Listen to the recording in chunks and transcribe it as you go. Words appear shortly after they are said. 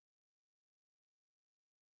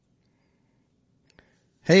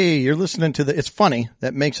Hey, you're listening to the It's Funny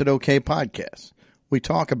That Makes It Okay podcast. We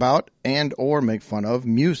talk about and or make fun of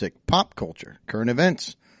music, pop culture, current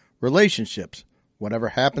events, relationships, whatever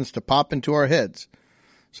happens to pop into our heads.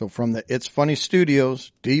 So from the It's Funny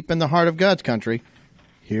studios, deep in the heart of God's country,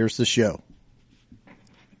 here's the show.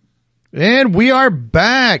 And we are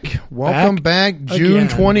back. Welcome back June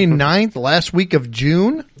 29th, last week of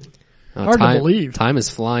June. Hard to believe. Time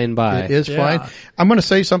is flying by. It is flying. I'm going to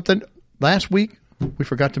say something. Last week, we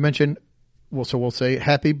forgot to mention, so we'll say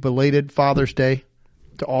happy belated Father's Day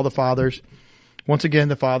to all the fathers. Once again,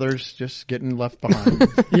 the fathers just getting left behind.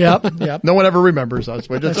 Yep. No one ever remembers us.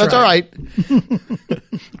 That's right. All right.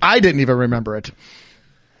 I didn't even remember it.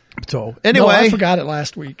 So anyway. No, I forgot it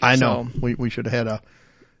last week. I know. We should have had a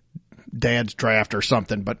dad's draft or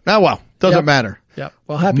something, but doesn't matter. Yep.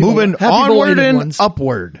 Well, moving onward and ones.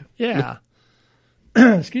 Upward. Yeah.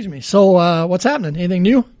 Excuse me. So, what's happening? Anything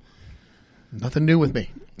new? Nothing new with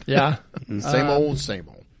me. Yeah. Same old.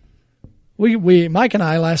 We Mike and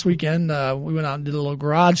I last weekend, we went out and did a little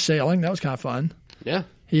garage sailing. That was kind of fun. Yeah.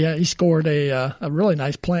 He scored a really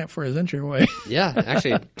nice plant for his entryway. Yeah.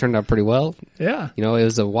 Actually, it turned out pretty well. Yeah. You know, it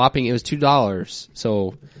was $2.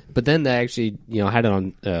 So, but then they actually, had it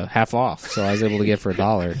on half off. So I was able to get it for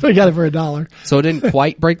 $1. We got it for $1. So it didn't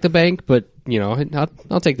quite break the bank, but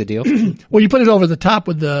I'll take the deal. Well, you put it over the top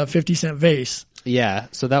with the 50-cent vase. Yeah.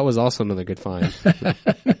 So that was also another good find.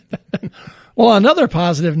 Well, on another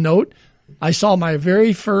positive note, I saw my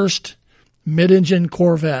very first mid-engine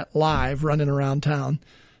Corvette live running around town.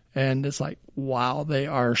 And it's like, wow, they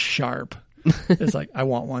are sharp. It's like, I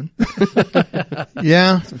want one.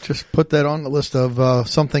 Yeah, just put that on the list of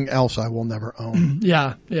something else I will never own.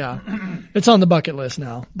 Yeah. It's on the bucket list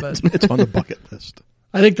now. But it's on the bucket list.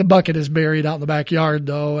 I think the bucket is buried out in the backyard,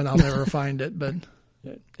 though, and I'll never find it. But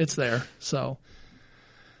it's there. So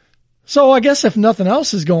I guess if nothing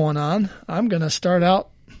else is going on, I'm going to start out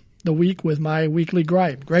the week with my weekly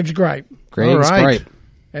gripe, Greg's Gripe. Greg's Gripe.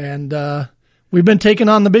 And we've been taking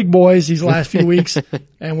on the big boys these last few weeks,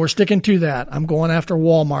 and we're sticking to that. I'm going after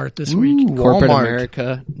Walmart this week. Corporate Walmart.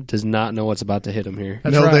 America does not know what's about to hit them here.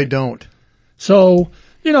 That's no, right. They don't. So,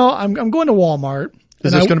 I'm going to Walmart.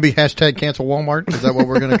 Is this going to be hashtag cancel Walmart? Is that what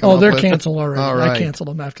we're going to come up with? Oh, they're canceled already. All right. I canceled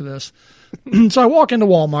them after this. So I walk into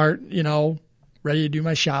Walmart, ready to do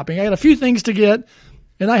my shopping. I got a few things to get,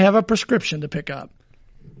 and I have a prescription to pick up.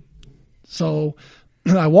 So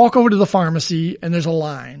I walk over to the pharmacy, and there's a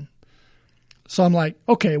line. So I'm like,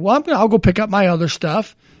 okay, well, I'll go pick up my other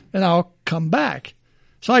stuff, and I'll come back.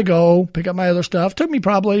 So I go pick up my other stuff. Took me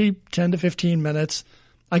probably 10 to 15 minutes.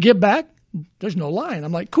 I get back. There's no line.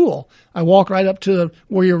 I'm like, cool. I walk right up to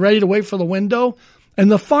where you're ready to wait for the window, and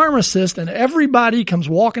the pharmacist and everybody comes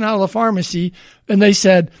walking out of the pharmacy, and they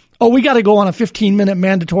said, oh, we got to go on a 15-minute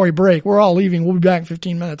mandatory break. We're all leaving. We'll be back in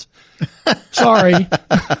 15 minutes. Sorry.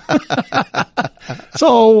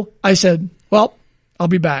 So I said, well, I'll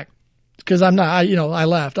be back. Because I'm not, I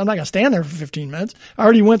left. I'm not going to stand there for 15 minutes. I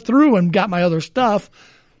already went through and got my other stuff.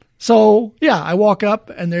 So, yeah, I walk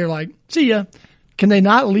up and they're like, see ya. Can they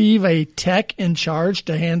not leave a tech in charge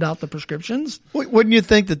to hand out the prescriptions? Wouldn't you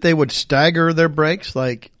think that they would stagger their breaks?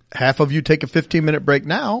 Like half of you take a 15-minute break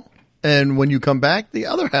now, and when you come back, the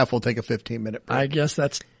other half will take a 15-minute break. I guess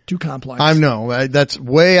that's too complex. I know. That's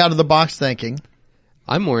way out of the box thinking.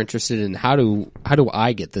 I'm more interested in how do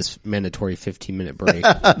I get this mandatory 15-minute break?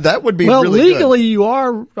 That would be well, really legally, good. you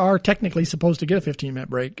are technically supposed to get a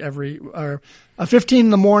 15-minute break or a 15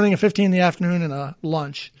 in the morning, a 15 in the afternoon, and a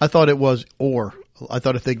lunch. I thought it was I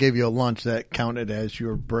thought if they gave you a lunch, that counted as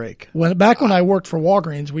your break. Back when I worked for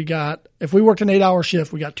Walgreens, if we worked an 8-hour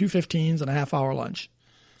shift, we got 2 15s and a half-hour lunch.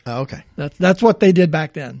 Oh, okay. That's what they did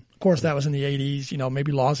back then. Of course, that was in the 80s.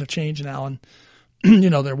 Maybe laws have changed now, and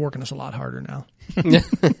they're working us a lot harder now.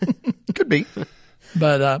 Could be.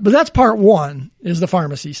 But that's part one is the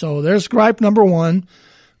pharmacy. So there's gripe number one.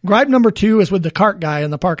 Gripe number two is with the cart guy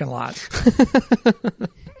in the parking lot.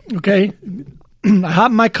 Okay. I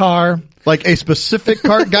hop in my car. Like a specific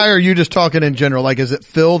cart guy, or are you just talking in general? Like, is it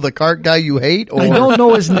Phil, the cart guy you hate? Or? I don't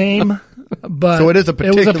know his name, but so it is a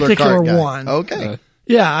particular particular cart guy. one. Okay.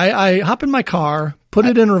 Yeah, I hop in my car, put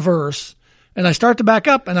it in reverse, and I start to back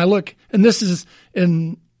up, and I look, and this is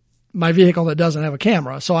in my vehicle that doesn't have a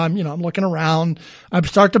camera. So I'm looking around. I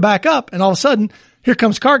start to back up, and all of a sudden, here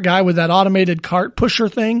comes cart guy with that automated cart pusher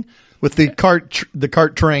thing. With the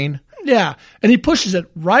cart train. Yeah, and he pushes it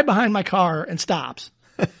right behind my car and stops.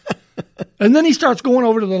 And then he starts going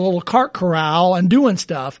over to the little cart corral and doing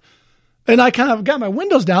stuff. And I kind of got my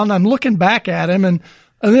windows down and I'm looking back at him and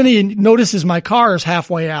then he notices my car is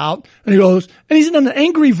halfway out and he goes, and he's in an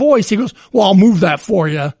angry voice. He goes, well, I'll move that for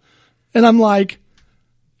you. And I'm like,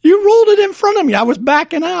 You rolled it in front of me. I was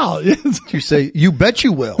backing out. You say, you bet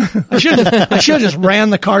you will. I should have just ran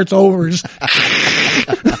the carts over.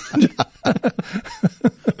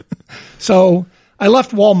 So I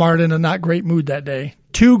left Walmart in a not great mood that day.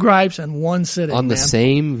 2 gripes and 1 sitting. On the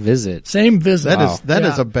same visit. Same visit. That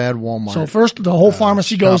is a bad Walmart. So first the whole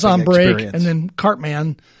pharmacy goes on break, experience. and then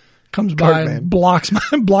Cartman comes by and blocks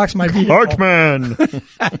my vehicle. Cartman.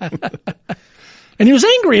 And he was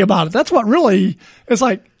angry about it. That's what really is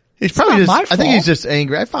like. He's probably not just, my fault. I think he's just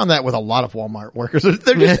angry. I found that with a lot of Walmart workers.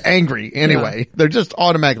 They're just angry anyway. Yeah. They're just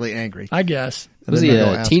automatically angry. I guess. Was he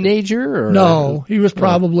a teenager? Or? No, he was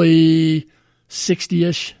probably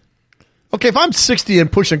 60-ish. Okay, if I'm 60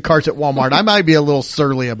 and pushing carts at Walmart, I might be a little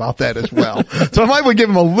surly about that as well. So I might would give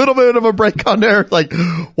him a little bit of a break on there. Like,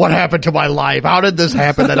 what happened to my life? How did this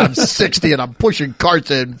happen that I'm 60 and I'm pushing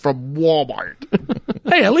carts in from Walmart?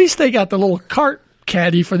 Hey, at least they got the little cart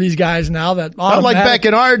caddy for these guys now. That Not like back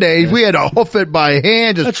in our days, we had to hoof it by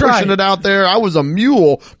hand, just pushing it out there. I was a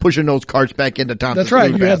mule pushing those carts back into town. That's right.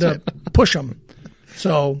 You had to push them.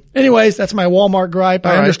 So, anyways, that's my Walmart gripe.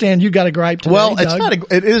 I understand you got a gripe today, Well, it's Doug. not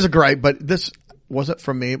it is a gripe, but this wasn't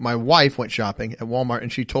from me. My wife went shopping at Walmart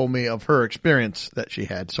and she told me of her experience that she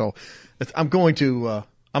had. So I'm going to,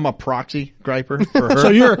 I'm a proxy griper for her. So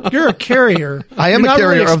you're a carrier. I am You're a not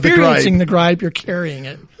carrier really of the experiencing the gripe. You're carrying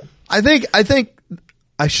it. I think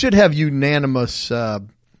I should have unanimous,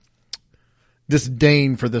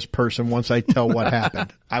 disdain for this person once I tell what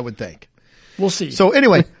happened. I would think. We'll see. So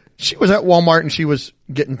anyway, she was at Walmart and she was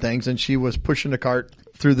getting things and she was pushing the cart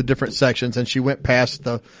through the different sections and she went past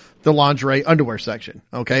the lingerie underwear section.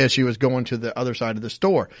 Okay. As she was going to the other side of the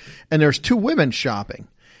store and there's 2 women shopping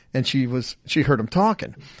and she heard them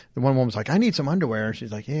talking. The one woman was like, I need some underwear. And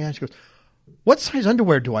she's like, yeah. She goes, what size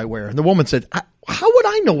underwear do I wear? And the woman said, how would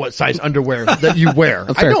I know what size underwear that you wear?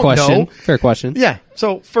 A fair question. Know. Fair question. Yeah.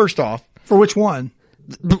 So first off, for which one?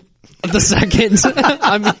 The second.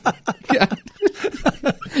 I mean, yeah.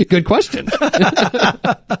 Good question.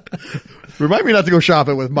 Remind me not to go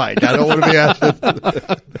shopping with Mike. I don't want to be asked.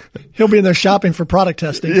 He'll be in there shopping for product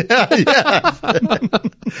testing. Yeah.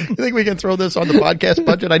 You think we can throw this on the podcast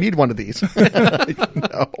budget? I need one of these.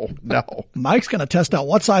 No. Mike's going to test out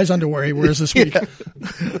what size underwear he wears this week.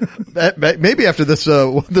 Yeah. Maybe after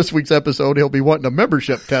this week's episode, he'll be wanting a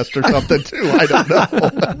membership test or something too. I don't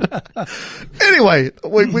know. Anyway,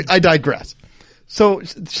 I digress. So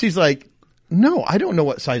she's like, no, I don't know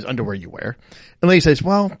what size underwear you wear. And Lady says,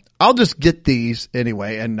 well, I'll just get these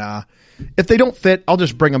anyway. And, if they don't fit, I'll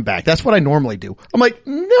just bring them back. That's what I normally do. I'm like,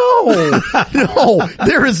 no,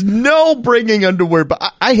 there is no bringing underwear.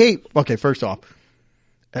 But I hate, okay, first off,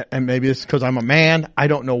 and maybe it's because I'm a man. I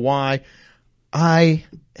don't know why. I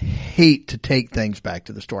hate to take things back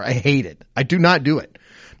to the store. I hate it. I do not do it.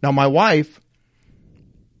 Now, my wife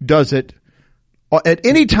does it at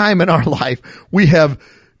any time in our life. We have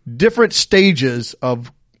different stages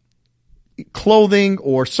of clothing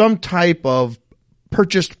or some type of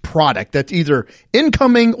purchased product that's either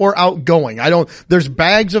incoming or outgoing. There's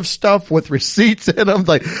bags of stuff with receipts in them.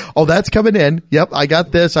 Like, oh, that's coming in. Yep. I got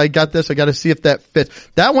this. I got to see if that fits.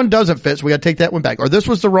 That one doesn't fit. So we got to take that one back. Or this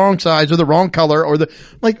was the wrong size or the wrong color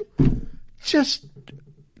just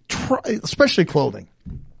try, especially clothing.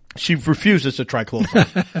 She refuses to try clothes on.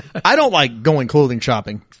 I don't like going clothing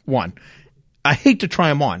shopping. One, I hate to try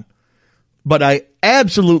them on. But I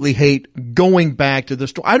absolutely hate going back to the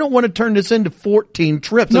store. I don't want to turn this into 14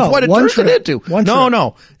 trips. That's what it turns it into.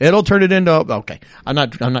 No. It'll turn it into, okay. I'm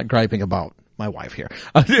not griping about my wife here.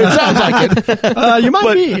 It sounds like it. You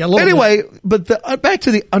might be a little anyway, bit. But back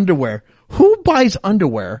to the underwear. Who buys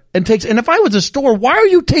underwear and if I was a store, why are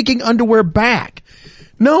you taking underwear back?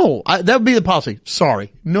 No, that would be the policy.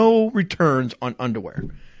 Sorry. No returns on underwear.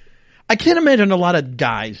 I can't imagine a lot of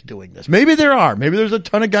guys doing this. Maybe there are. Maybe there's a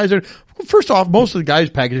ton of guys that first off, most of the guys'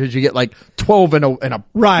 packages, you get like 12 in a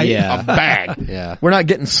bag. Yeah. We're not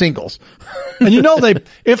getting singles. And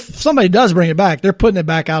if somebody does bring it back, they're putting it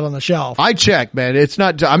back out on the shelf. I check, man.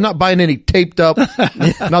 I'm not buying any taped up.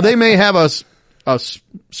 Now they may have a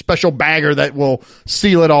special bagger that will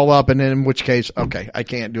seal it all up, and then in which case, okay, I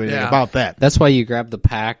can't do anything about that. That's why you grab the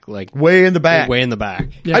pack like way in the back.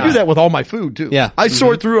 Yeah. I do that with all my food too. Yeah. I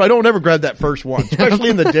sort through. I don't ever grab that first one, especially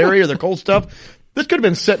in the dairy or the cold stuff. This could have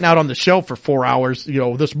been sitting out on the shelf for 4 hours,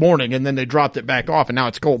 this morning, and then they dropped it back off, and now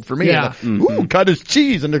it's cold for me. Yeah. Ooh, cut his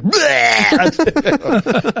cheese, and 2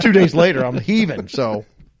 days later, I'm heaving. So,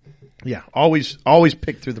 yeah, always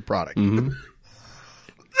pick through the product. Mm-hmm.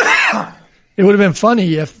 It would have been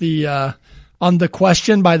funny if on the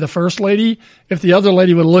question by the first lady, if the other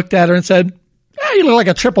lady would have looked at her and said, you look like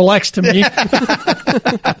a XXX to me.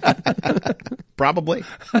 Probably.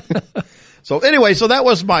 So anyway, so that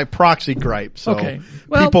was my proxy gripe. So Okay.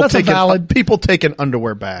 Well, that's people taking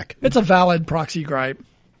underwear back. It's a valid proxy gripe.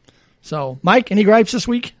 So, Mike, any gripes this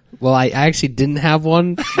week? Well, I actually didn't have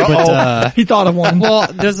one, but He thought of one.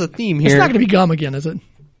 well, there's a theme here. It's not going to be gum again, is it?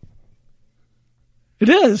 It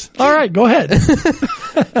is. All right, go ahead.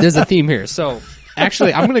 There's a theme here. So,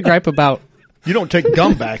 actually, I'm going to gripe about. You don't take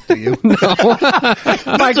gum back, do you? Mike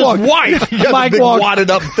walks. White. You have Mike a big walks.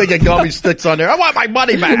 wadded up thing of gummy sticks on there. I want my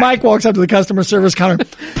money back. Mike walks up to the customer service counter.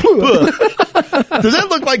 Does that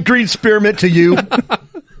look like green spearmint to you?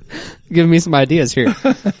 Giving me some ideas here.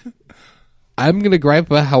 I'm going to gripe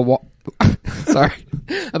about how about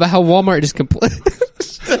how Walmart is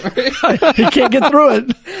He can't get through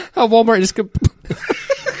it. how Walmart is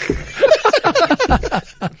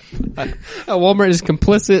how Walmart is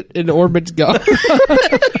complicit in Orbit's gum.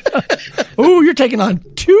 Ooh, you're taking on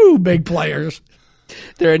two big players.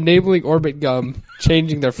 They're enabling Orbit gum,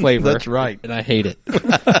 changing their flavor. That's right. And I hate it.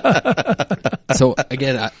 So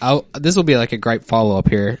again, this will be like a gripe follow up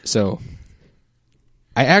here. So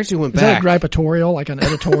I actually went Is back. that a gripatorial, like an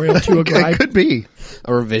editorial to a It gripe? could be.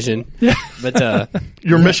 A revision. Yeah. But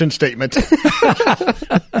Your mission statement.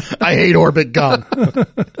 I hate Orbit gum.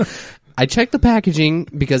 I checked the packaging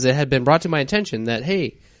because it had been brought to my attention that,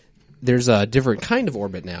 hey, there's a different kind of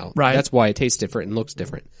Orbit now. Right. That's why it tastes different and looks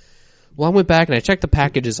different. Well, I went back and I checked the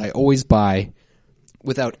packages I always buy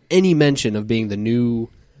without any mention of being the new,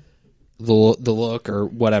 the look or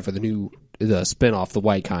whatever, the spin-off, the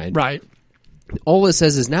white kind. Right. All it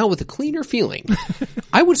says is now with a cleaner feeling.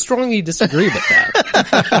 I would strongly disagree with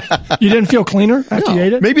that. You didn't feel cleaner after No. you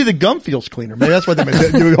ate it? Maybe the gum feels cleaner. Maybe that's what they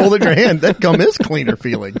meant. You hold it in your hand. That gum is cleaner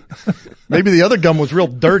feeling. Maybe the other gum was real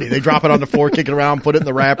dirty. They drop it on the floor, kick it around, put it in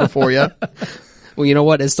the wrapper for you. Well, you know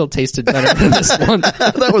what? It still tasted better than this one.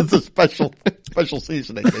 That was the special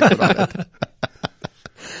seasoning they put on it.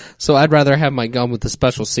 So I'd rather have my gum with the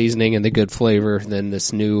special seasoning and the good flavor than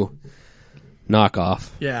this new knockoff.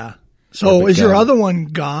 Yeah. So Orbit is your gum. other one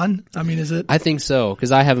gone? I mean, is it? I think so,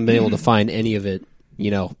 because I haven't been able to find any of it, for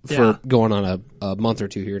Yeah. going on a month or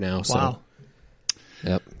two here now. So. Wow.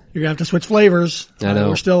 Yep. You're going to have to switch flavors. I know.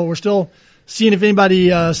 We're still seeing if anybody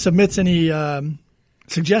submits any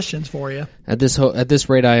suggestions for you. At this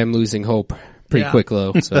rate, I am losing hope pretty Yeah. quick,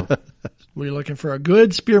 though. So We're looking for a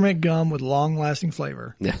good spearmint gum with long-lasting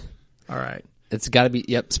flavor. yeah, All right. it's got to be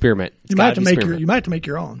spearmint. You might have to make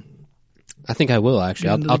your own. I think I will actually.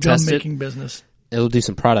 Get into I'll the gum test it. making business. It'll do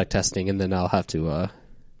some product testing, and then I'll have to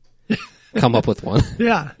come up with one.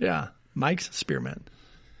 Yeah. Mike's spearmint.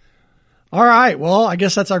 All right. Well, I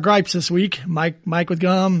guess that's our gripes this week. Mike with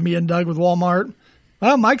gum, me and Doug with Walmart.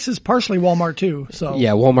 Well, Mike's is partially Walmart too. So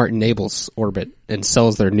Yeah, Walmart enables Orbit and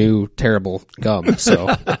sells their new terrible gum. So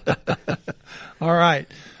All right.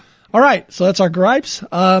 So that's our gripes.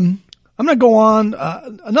 I'm going to go on.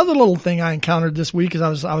 Another little thing I encountered this week is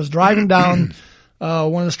I was driving down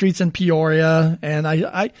one of the streets in Peoria, and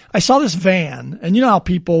I saw this van. And you know how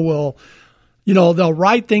people will, they'll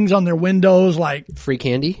write things on their windows like, free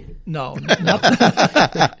candy. no, not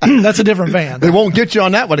that's a different van. They won't get you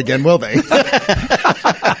on that one again, will they?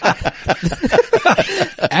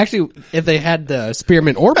 Actually, if they had the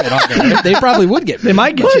Spearmint Orbit on there, they probably would get. They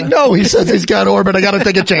might get Like, you. no, he says he's got Orbit. I got to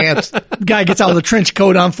take a chance. Guy gets out with a trench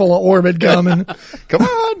coat on full of Orbit gum, and Come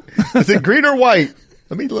on. Is it green or white?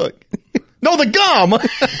 Let me look. No, the gum.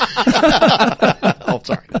 Oh,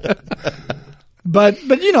 sorry. But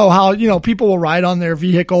you know how, people will write on their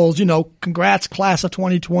vehicles, congrats class of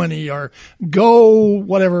 2020 or go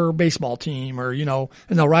whatever baseball team or, and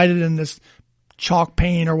they'll write it in this chalk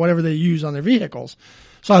paint or whatever they use on their vehicles.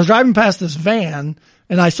 So I was driving past this van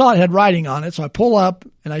and I saw it had writing on it. So I pull up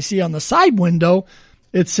and I see on the side window,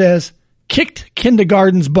 it says kicked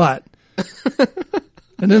kindergarten's butt.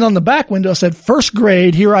 And then on the back window it said first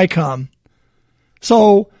grade, here I come.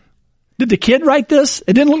 So did the kid write this?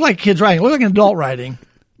 It didn't look like a kid's writing. It looked like an adult writing.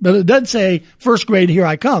 But it did say first grade, here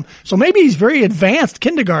I come. So maybe he's very advanced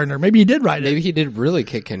kindergartner. Maybe he did write it. Maybe he did really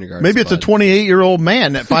kick kindergarten. Maybe it's a 28-year-old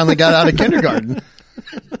man that finally got out of kindergarten.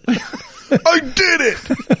 I did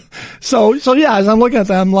it. So yeah, as I'm looking at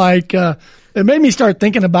that, I'm like, it made me start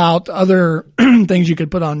thinking about other things you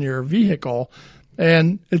could put on your vehicle.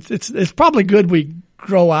 And it's probably good we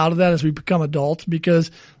grow out of that as we become adults,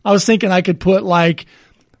 because I was thinking I could put like,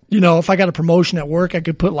 if I got a promotion at work, I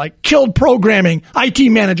could put like killed programming, IT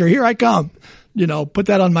manager, here I come, put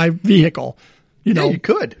that on my vehicle, Yeah, you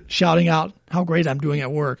could. shouting out how great I'm doing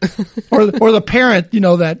at work. or the parent,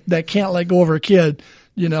 that can't let go of her kid,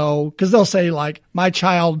 cause they'll say like, my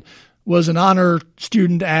child was an honor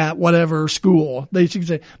student at whatever school, they should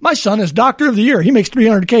say, my son is doctor of the year. He makes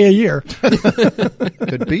 $300K a year.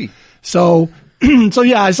 Could be. So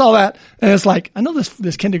yeah, I saw that, and it's like, I know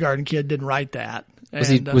this kindergarten kid didn't write that. Was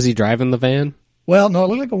he driving the van? Well, no, it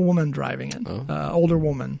looked like a woman driving it. Older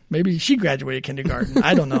woman. Maybe she graduated kindergarten.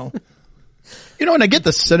 I don't know. And I get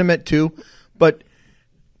the sentiment too, but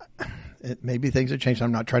maybe things have changed.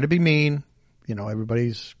 I'm not trying to be mean.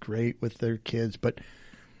 Everybody's great with their kids, but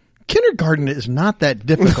kindergarten is not that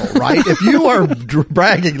difficult, right? If you are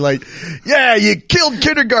bragging like, yeah, you killed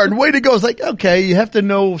kindergarten, way to go. It's like, okay, you have to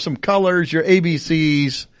know some colors, your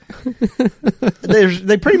ABCs.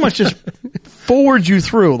 They pretty much just forward you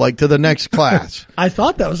through like to the next class. I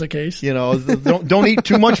thought that was the case. Don't eat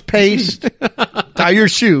too much paste. Tie your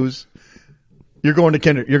shoes. You're going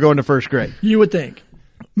to first grade. You would think.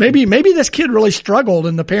 Maybe this kid really struggled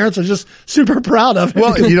and the parents are just super proud of him.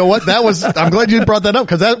 Well, you know what? I'm glad you brought that up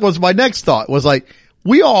because that was my next thought was like,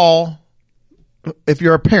 we all, if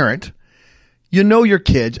you're a parent, you know your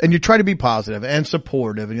kids and you try to be positive and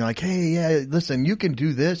supportive and you're like, hey, yeah, listen, you can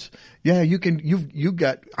do this. Yeah, you can,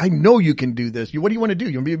 I know you can do this. What do you want to do?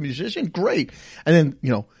 You want to be a musician? Great. And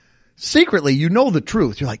then, secretly, the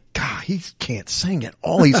truth. You're like, God, he can't sing at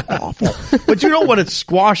all. He's awful. But you don't want to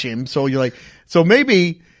squash him. So you're like, so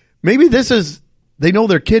maybe this is, they know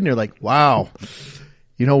their kid and they're like, wow,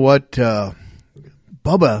 you know what,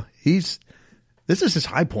 Bubba, this is his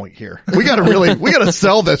high point here. We gotta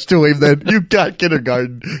sell this to him that you got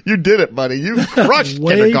kindergarten. You did it, buddy. You crushed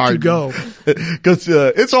kindergarten. Way to go. Cause,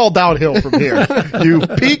 it's all downhill from here. You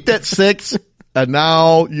peaked at 6 and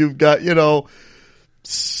now you've got,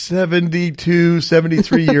 72,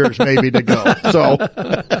 73 years maybe to go. So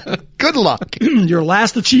good luck. Your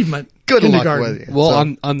last achievement. Good luck with you.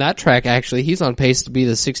 Well, on that track, actually, he's on pace to be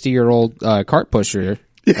the 60-year-old cart pusher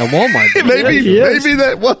at Walmart. maybe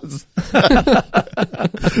that was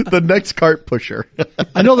the next cart pusher.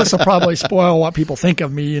 I know this will probably spoil what people think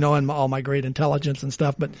of me, and all my great intelligence and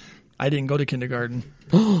stuff, but I didn't go to kindergarten.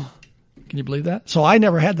 Can you believe that? So I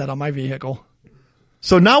never had that on my vehicle.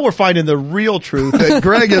 So now we're finding the real truth that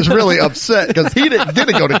Greg is really upset because he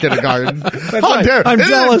didn't go to kindergarten. How dare! I'm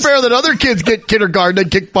jealous. Isn't it fair that other kids get kindergarten and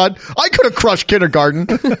kick butt? I could have crushed kindergarten.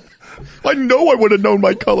 I know I would have known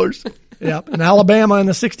my colors. Yep. In Alabama in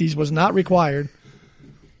the 60s was not required.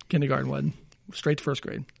 Kindergarten wasn't. Straight to first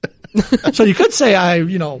grade. So you could say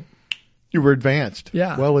you were advanced.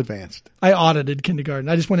 Yeah. Well advanced. I audited kindergarten.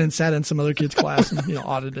 I just went and sat in some other kid's class and,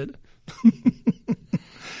 audited.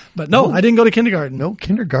 But no, I didn't go to kindergarten. No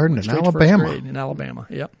kindergarten in Straight Alabama. First grade in Alabama.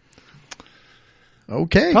 Yep.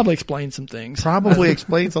 Okay. Probably explains some things. Probably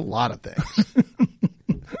explains a lot of things.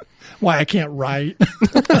 Why I can't write.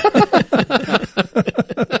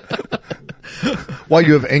 Why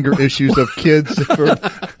you have anger issues of kids.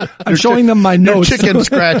 I'm showing them my notes. Chicken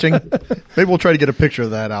scratching. Maybe we'll try to get a picture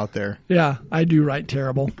of that out there. Yeah, I do write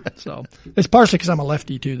terrible. So it's partially because I'm a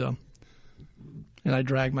lefty too, though. And I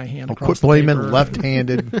drag my hand across quit the blaming paper.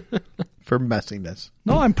 left-handed for messiness.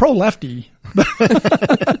 No, I'm pro-lefty.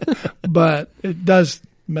 But it does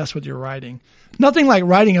mess with your writing. Nothing like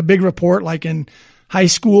writing a big report like in high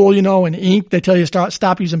school, in ink. They tell you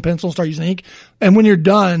stop using pencil, start using ink. And when you're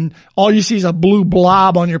done, all you see is a blue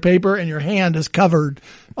blob on your paper and your hand is covered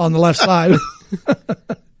on the left side.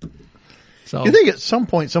 So You think at some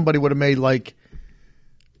point somebody would have made like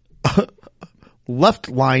left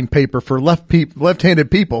line paper for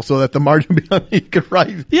left-handed people so that the margin behind you could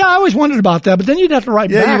write. Yeah, I always wondered about that, but then you'd have to write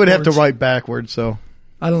backwards. Yeah, you would have to write backwards, so.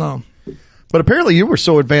 I don't know. But apparently you were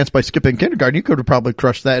so advanced by skipping kindergarten, you could have probably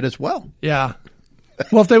crushed that as well. Yeah.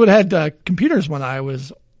 Well, if they would have had computers when I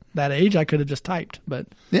was that age, I could have just typed. But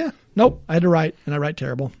yeah, nope, I had to write, and I write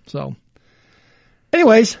terrible. So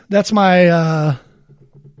anyways, that's my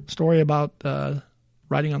story about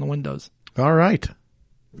writing on the windows. All right.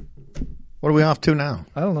 What are we off to now?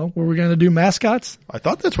 I don't know. Were we going to do mascots? I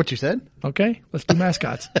thought that's what you said. Okay, let's do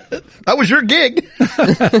mascots. That was your gig.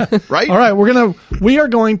 Right? All right, we are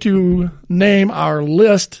going to name our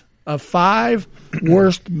list of 5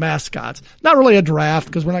 worst mascots. Not really a draft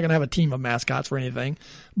because we're not going to have a team of mascots for anything,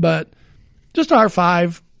 but just our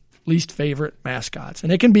 5 least favorite mascots.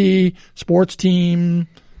 And it can be sports team,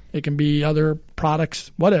 it can be other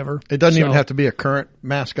products, whatever. It doesn't even have to be a current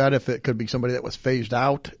mascot. If it could be somebody that was phased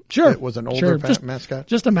out. Sure. It was an older mascot.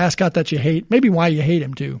 Just a mascot that you hate. Maybe why you hate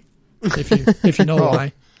him too. If you know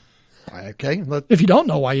why. Okay. If you don't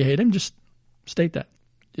know why you hate him, just state that.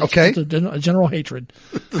 Okay. It's a general hatred.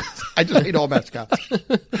 I just hate all mascots.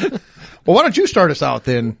 Well, why don't you start us out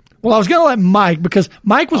then? Well, I was going to let Mike because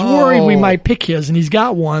Mike was worried we might pick his, and he's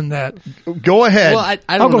got one that. Go ahead. Well,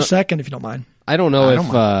 I'll go second if you don't mind. I don't know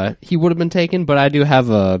if he would have been taken, but I do have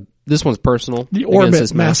this one's personal. The against Orbit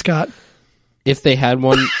this mascot. If they had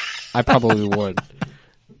one, I probably would.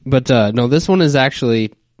 But no, this one is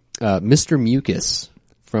actually Mr. Mucus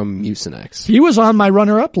from Mucinex. He was on my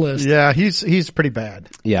runner-up list. Yeah, he's pretty bad.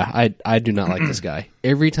 Yeah, I do not like this guy.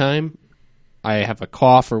 Every time I have a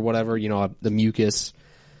cough or whatever, the mucus,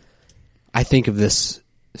 I think of this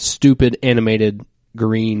stupid animated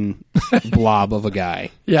green blob of a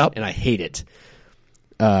guy. Yep. And I hate it.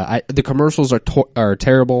 The commercials are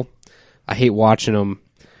terrible. I hate watching them.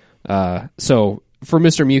 So for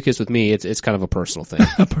Mr. Mucus with me, it's kind of a personal thing.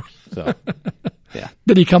 So, yeah.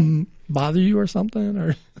 Did he come bother you or something?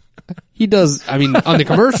 Or he does. I mean, on the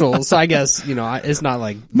commercials, so I guess it's not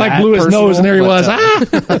like Mike that blew his personal, nose and there he was.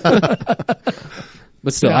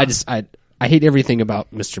 But still, Yeah. I hate everything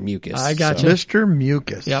about Mr. Mucus. I got so. you. Mr.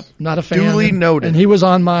 Mucus. Yep, not a fan. Duly noted. And he was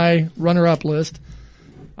on my runner-up list.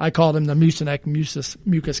 I called him the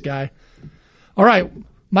mucus guy. All right,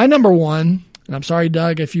 my number one, and I'm sorry,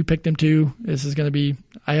 Doug, if you picked him too. This is going to be,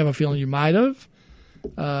 I have a feeling you might have.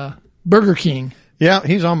 Burger King. Yeah,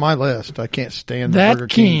 he's on my list. I can't stand the That Burger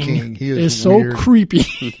King He is so weird.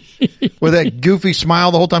 creepy. With that goofy smile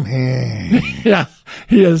the whole time. Yeah,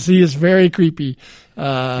 he is. He is very creepy. You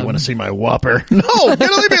want to see my Whopper? No, leave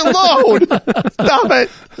me alone. Stop it.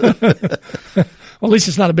 Well, at least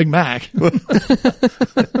it's not a Big Mac. This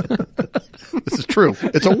is true.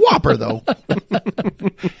 It's a Whopper, though.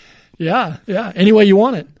 Yeah. Any way you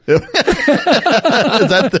want it.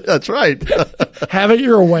 That's right. Have it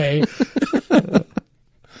your way.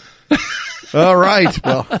 All right.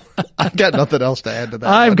 Well, I've got nothing else to add to that.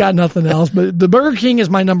 I've got nothing else, but the Burger King is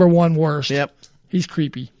my number one worst. Yep. He's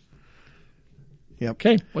creepy. Yep.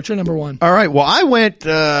 Okay, what's your number one? All right. Well, I went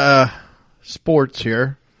sports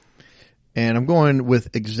here, and I'm going with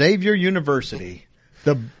Xavier University.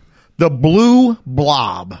 The blue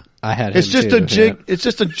blob. I had It's him just too, a jig. yeah. It's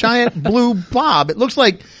just a giant blue blob. It looks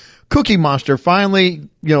like Cookie Monster finally,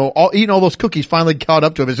 eating all those cookies finally caught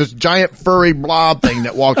up to him. It's this giant furry blob thing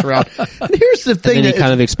that walks around. And here's the thing. And then he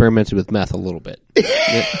kind of experimented with meth a little bit.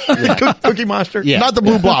 Cookie Monster? Yeah. Not the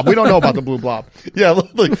blue blob. We don't know about the blue blob. Yeah,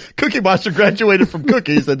 look, Cookie Monster graduated from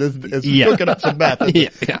cookies and is cooking up some meth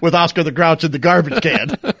with Oscar the Grouch in the garbage can.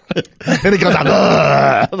 And he goes,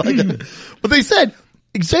 but they said,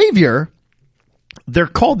 Xavier, they're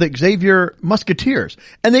called the Xavier Musketeers.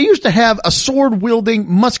 And they used to have a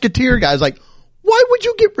sword-wielding musketeer guy. Like, why would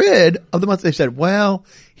you get rid of the musketeer? They said, well,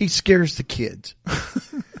 he scares the kids.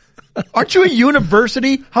 Aren't you a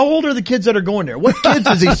university? How old are the kids that are going there? What kids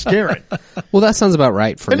is he scaring? Well, that sounds about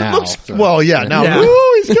right for And now. it looks, so. well, yeah, now, Yeah.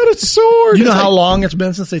 ooh, he's got a sword. You know It's how like- long it's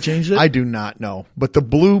been since they changed it? I do not know. But the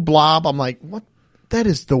blue blob, I'm like, what? That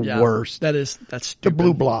is the Yeah, worst. That's The stupid.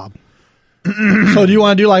 blue blob. So do you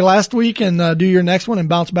want to do like last week and do your next one and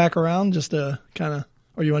bounce back around just to kind of,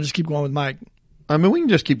 or you want to just keep going with Mike? I mean, we can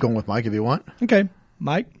just keep going with Mike if you want. Okay,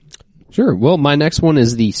 Mike. Sure. Well, my next one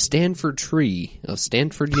is the Stanford Tree of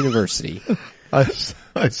Stanford University. I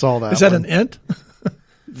saw that. Is that one. an ent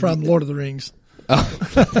from Lord of the Rings?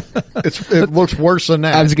 It looks worse than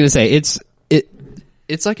that. I was going to say it's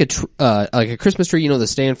like a Christmas tree. The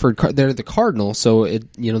Stanford they're the cardinal, so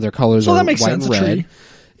their colors So are that makes white sense. and A red. tree.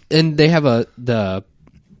 And they have not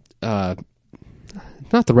the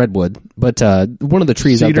redwood, but one of the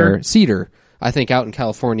trees out Cedar? there, cedar. I think out in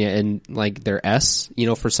California, and like their S,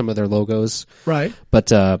 for some of their logos. Right. But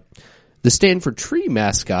the Stanford Tree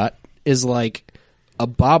mascot is like a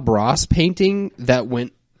Bob Ross painting that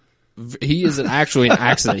went. He is actually an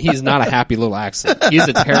accident. He is not a happy little accident. He is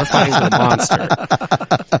a terrifying little monster.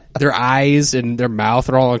 Their eyes and their mouth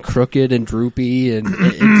are all crooked and droopy, and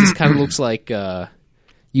it just kind of looks like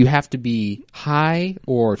you have to be high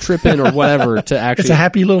or tripping or whatever to actually It's a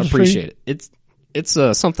happy little appreciate it. It's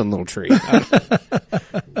a something little tree.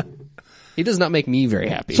 He does not make me very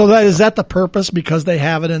happy. So is that the purpose because they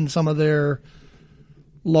have it in some of their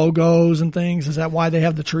logos and things? Is that why they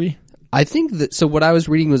have the tree? I think that. So what I was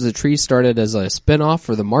reading was the tree started as a spinoff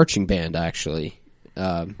for the marching band. Actually,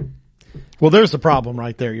 Well, there's the problem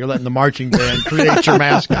right there. You're letting the marching band create your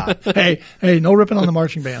mascot. Hey, no ripping on the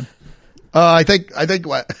marching band. I think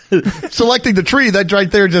selecting the tree, that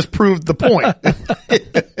right there just proved the point.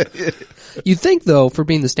 you think though, for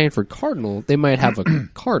being the Stanford Cardinal, they might have a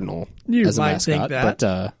cardinal You as a might mascot. think that.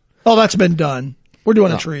 But Oh, that's been done. We're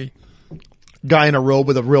doing a tree. Guy in a robe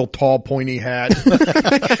with a real tall, pointy hat.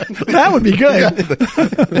 That would be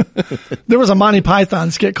good. There was a Monty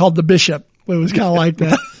Python skit called The Bishop. It was kind of like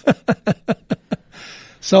that.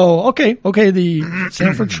 So, okay, the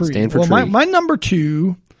Stanford Tree. Stanford well, Tree. My number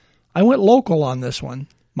two, I went local on this one.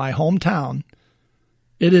 My hometown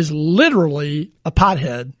It is literally a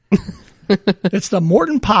pothead. It's the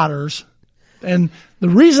Morton Potters. And the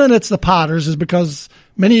reason it's the Potters is because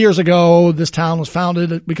many years ago, this town was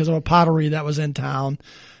founded because of a pottery that was in town.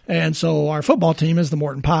 And so our football team is the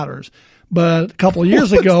Morton Potters. But a couple of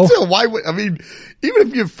years ago. Still, why would, I mean, even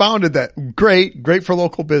if you founded that, great for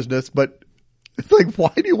local business, but it's like,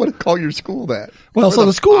 why do you want to call your school that? Well, Or so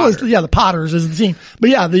the school Potters? is, the Potters is the team.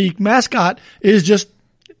 But yeah, the mascot is just,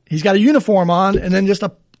 he's got a uniform on and then just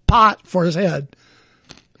a pot for his head.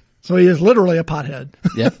 So he is literally a pothead.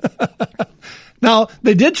 Yep. Now,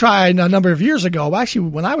 they did try a number of years ago. Actually,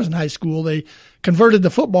 when I was in high school, they converted the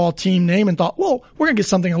football team name and thought, well, we're going to get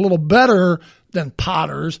something a little better than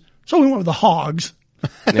Potters. So we went with the Hogs.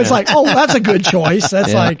 It's like, oh, that's a good choice.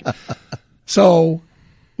 That's like, so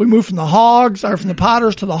we moved from the Hogs or from the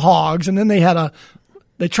Potters to the Hogs. And then they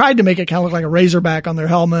tried to make it kind of look like a Razorback on their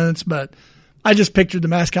helmets, but I just pictured the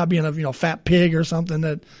mascot being a, fat pig or something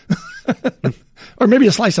that, or maybe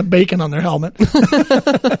a slice of bacon on their helmet. Could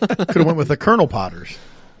have went with the Colonel Potters.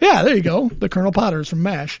 Yeah, there you go. The Colonel Potters from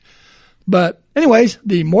MASH. But anyways,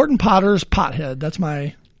 the Morton Potters pothead. That's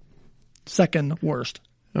my second worst.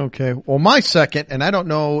 Okay. Well, my second, and I don't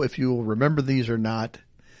know if you'll remember these or not.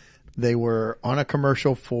 They were on a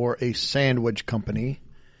commercial for a sandwich company.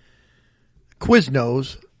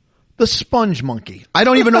 Quiznos, the sponge monkey. I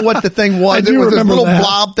don't even know what the thing was. I do It was this remember little that.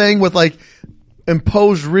 blob thing with like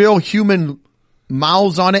imposed real human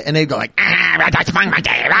mouths on it, and they'd go like, I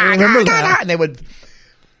remember that. and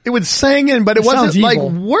it would sing in, but it wasn't sounds like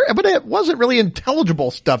evil. but it wasn't really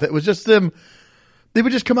intelligible stuff. It was just them. They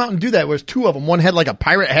would just come out and do that. There was two of them. One had like a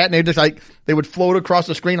pirate hat, and they would float across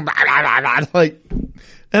the screen, like.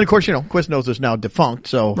 And of course, Quiznos is now defunct,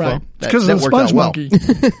 so Right. that, Because that of the worked out sponge well.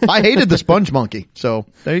 monkey I hated the sponge monkey, so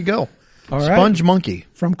there you go. All right. Sponge monkey.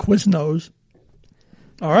 from Quiznos.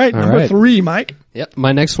 All right, All number right. 3, Mike. Yep.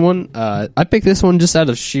 My next one, I picked this one just out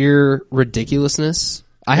of sheer ridiculousness.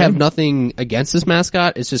 I have nothing against this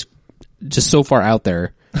mascot. It's just so far out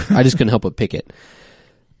there. I just couldn't help but pick it.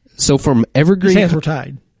 So from Evergreen. His hands were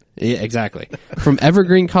tied. Yeah, exactly. From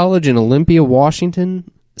Evergreen College in Olympia, Washington,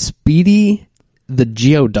 Speedy the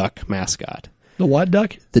Geoduck mascot. The what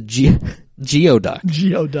duck? The Geoduck.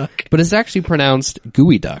 Geoduck. But it's actually pronounced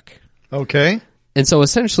Gooey Duck. Okay. And so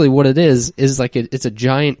essentially what it is like it's a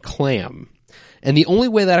giant clam. And the only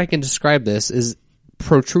way that I can describe this is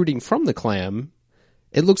protruding from the clam,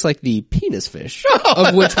 it looks like the penis fish,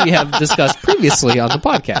 of which we have discussed previously on the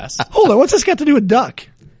podcast. Hold on, what's this got to do with duck?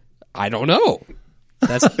 I don't know.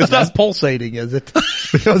 It's not pulsating, is it?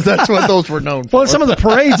 Because that's what those were known for. Well, some of the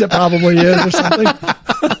parades it probably is or something.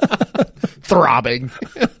 Throbbing.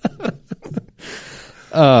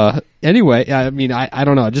 Anyway, I mean, I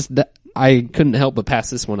don't know. I couldn't help but pass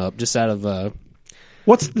this one up just out of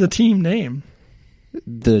What's the team name?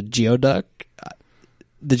 the Geoduck.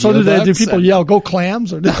 The So do Geoducks? people yell, go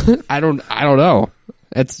clams, or I don't know.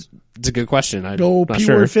 It's a good question. I'm go not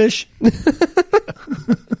P-word sure. fish?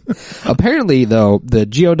 Apparently, though, the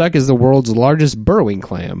Geoduck is the world's largest burrowing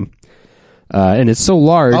clam. And it's so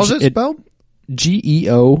large. How's it spelled?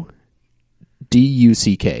 Geoduck.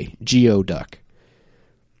 Geoduck.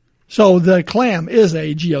 So the clam is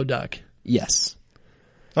a geoduck. Yes.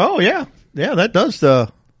 Oh, yeah. Yeah, that does.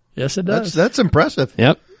 Yes, it does. That's impressive.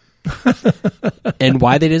 Yep. And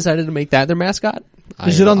why they decided to make that their mascot?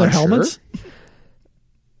 Is it on their unsure. helmets?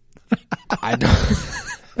 I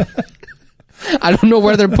don't. I don't know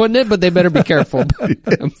where they're putting it, but they better be careful.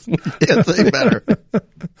 Yes, they better.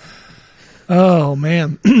 Oh,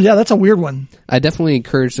 man. Yeah, that's a weird one. I definitely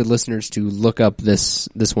encourage the listeners to look up this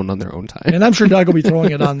one on their own time. And I'm sure Doug will be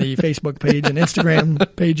throwing it on the Facebook page and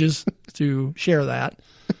Instagram pages to share that.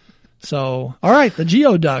 So, all right, the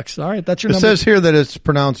geoducks. All right, that's your It number. says here that it's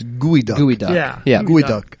pronounced gooey duck. Gooey duck. Yeah. Yeah. Gooey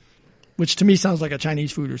duck. duck. Which to me sounds like a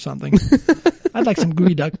Chinese food or something. I'd like some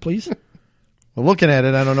gooey duck, please. Well, looking at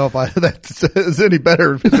it, I don't know if that says any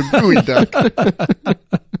better if it's a gooey duck.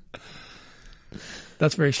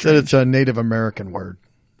 That's very Said strange. it's a Native American word,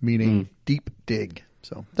 meaning deep dig.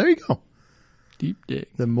 So there you go. Deep dig.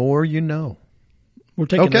 The more you know. We're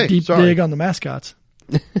taking Okay, a deep sorry. dig on the mascots.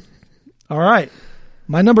 All right.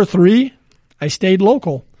 My number 3, I stayed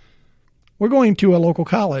local. We're going to a local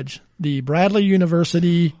college, the Bradley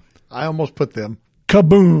University I almost put them.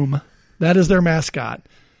 Kaboom. That is their mascot.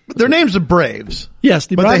 Their name's the Braves. Yes,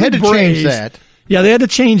 the But Bradley they had to Braves. change that. Yeah, they had to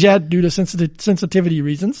change that due to sensitivity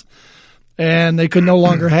reasons. And they could no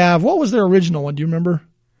longer have, what was their original one? Do you remember?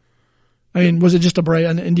 I mean, was it just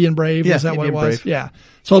an Indian Brave? Yeah, Was that what it Indian was? Brave. Yeah.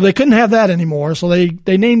 So they couldn't have that anymore. So they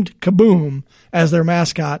named Kaboom as their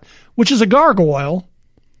mascot, which is a gargoyle,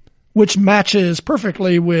 which matches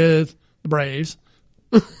perfectly with the Braves.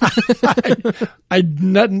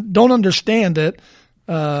 don't understand it.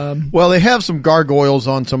 Well, they have some gargoyles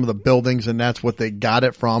on some of the buildings, and that's what they got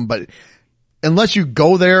it from. But unless you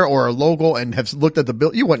go there or are local and have looked at the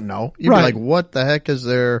bill, you wouldn't know. You'd be like, what the heck is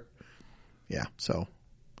there? Yeah, so.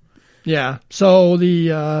 Yeah, so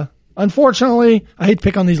unfortunately, I hate to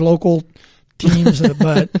pick on these local teams,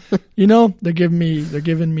 but, they're giving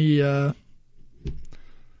me, I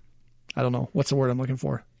don't know. What's the word I'm looking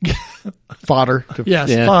for? Fodder.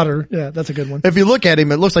 Yes, fodder. Yeah, that's a good one. If you look at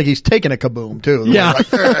him, it looks like he's taking a kaboom, too. Yeah.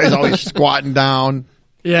 He's always squatting down.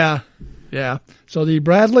 Yeah. So the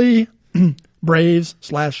Bradley Braves /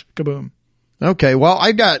 Kaboom. Okay, well,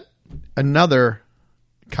 I got another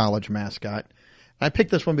college mascot. I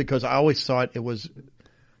picked this one because I always thought it was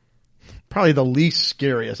probably the least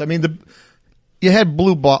scariest. I mean, you had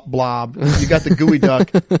Blue Blob. You got the Gooey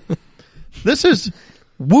Duck. This is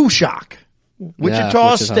Wooshock,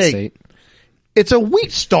 Wichita State. It's a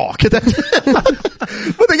wheat stalk. But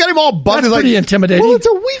they got him all bugged. That's pretty intimidating. Well, it's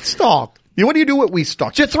a wheat stalk. What do you do with wheat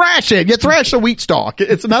stalks? You thrash it. You thrash a wheat stalk.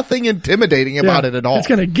 It's nothing intimidating about it at all. It's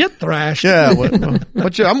going to get thrashed. Yeah. I'm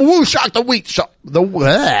Wooshock the wheat stalk.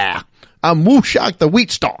 I'm Wooshock the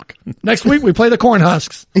wheat stalk. Next week we play the Corn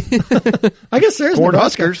Husks. I guess there's Corn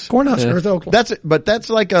Huskers. Corn Huskers. Yeah. That's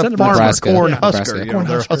like a farmer Nebraska. corn Yeah. husker. Corn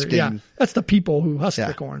They're Husker. husking. Yeah, that's the people who husk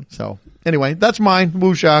the corn. So anyway, that's mine.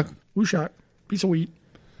 Wooshock. Wooshock, piece of wheat.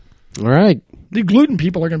 All right. The gluten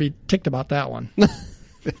people are going to be ticked about that one.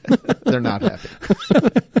 They're not happy.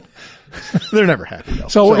 They're never happy though.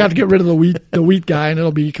 So we're going to get rid of the wheat guy, and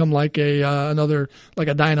it'll become like another like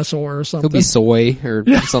a dinosaur or something. It'll be soy or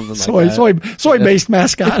something like that. Soy based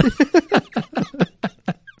mascot.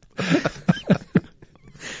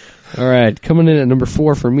 All right, coming in at number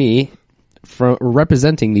 4 for me, from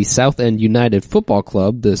representing the South End United Football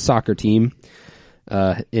Club, the soccer team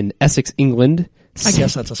in Essex, England. I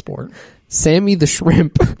guess that's a sport. Sammy the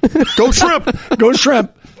Shrimp. Go Shrimp! Go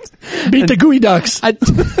Shrimp! Beat the Gooey Ducks.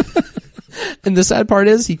 And the sad part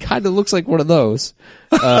is, he kind of looks like one of those.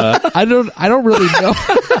 I don't really know.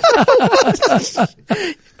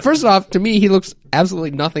 First off, to me, he looks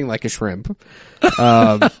absolutely nothing like a shrimp.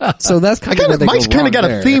 So that's kind of Mike's kind of got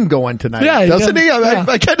a theme going tonight, doesn't he?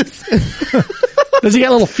 I kind of. Does he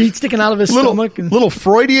got little feet sticking out of his stomach? Little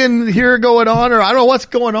Freudian here going on, or I don't know what's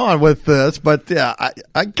going on with this, but yeah,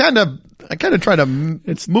 I kind of try to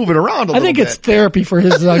move it around a little bit. I think it's therapy for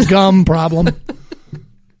his gum problem.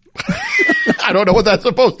 I don't know what that's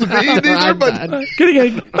supposed to be either, but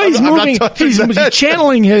he's moving. He's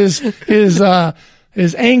channeling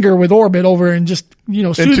his anger with Orbit over and just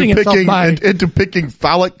soothing himself by into picking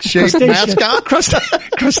phallic shaped mascot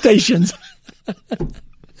crustaceans.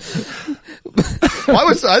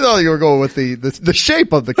 I thought you were going with the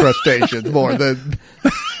shape of the crustaceans more than.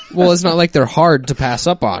 Well, it's not like they're hard to pass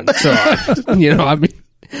up on. So I mean.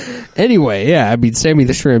 Anyway, yeah, I mean, Sammy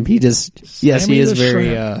the Shrimp, he is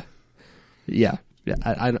very, I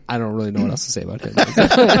don't really know what else to say about him.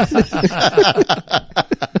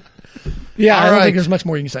 Yeah, I don't think there's much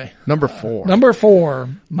more you can say. Number 4. Number 4.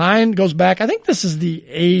 Mine goes back, I think this is the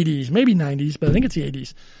 80s, maybe 90s, but I think it's the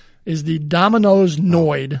 80s, is the Domino's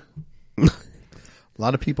Noid. A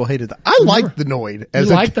lot of people hated that. I liked the Noid. You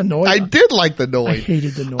liked the Noid? I did like the Noid. I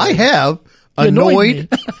hated the Noid. I have a Noid.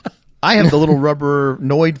 I have the little rubber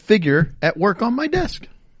Noid figure at work on my desk.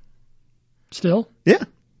 Still? Yeah.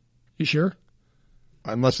 You sure?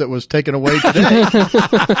 Unless it was taken away today.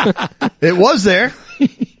 It was there.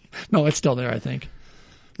 No, it's still there, I think.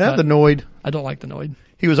 Yeah, the Noid. I don't like the Noid.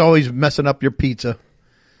 He was always messing up your pizza.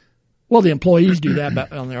 Well, the employees do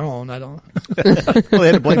that on their own. I don't. Well, they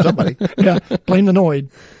had to blame somebody. Yeah, blame the Noid.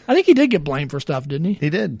 I think he did get blamed for stuff, didn't he? He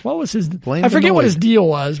did. What was his? Blame I forget the what Noid. his deal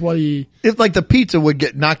was. If like the pizza would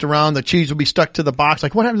get knocked around, the cheese would be stuck to the box.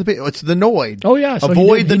 Like what happened to the pizza? It's the Noid. Oh yeah, so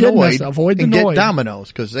avoid the Noid. Avoid the and Noid. Get Domino's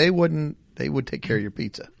because they would take care of your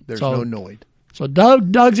pizza. There's no Noid. So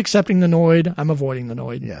Doug's accepting the Noid. I'm avoiding the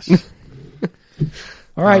Noid. Yes.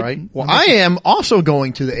 All right. Well, I am also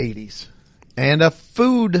going to the 80s and a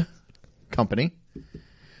food company,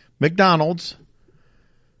 McDonald's,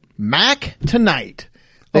 Mac Tonight.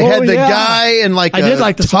 They had the guy in like I did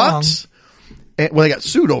like the tux. song. And, well, they got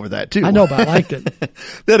sued over that too. I know, but I liked it.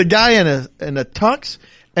 They had a guy in a tux,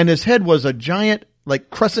 and his head was a giant like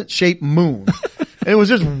crescent shaped moon. And it was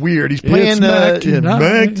just weird. He's playing Mac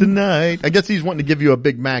Mac Tonight. I guess he's wanting to give you a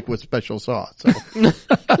Big Mac with special sauce. So.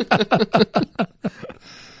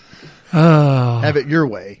 Have it your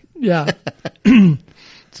way. Yeah.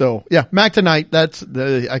 So yeah, Mac Tonight.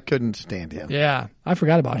 I couldn't stand him. Yeah. I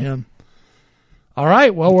forgot about him. All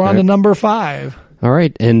right. Well, we're on to number 5. All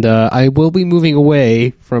right, and I will be moving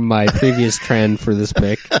away from my previous trend for this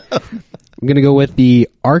pick. I'm going to go with the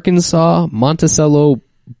Arkansas Monticello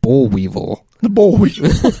Boll Weevil. The boll weevil.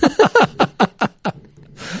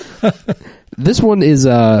 This one is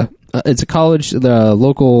it's a college, the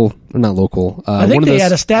local, not local. I think one of they those,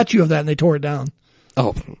 had a statue of that and they tore it down.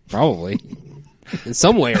 Oh, probably. In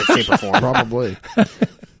some way or shape or form. Probably.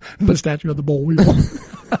 The statue of the boll weevil.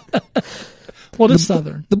 Well, it's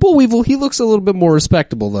southern. The Boll Weevil, he looks a little bit more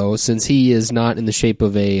respectable, though, since he is not in the shape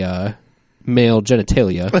of a male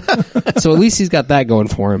genitalia. So at least he's got that going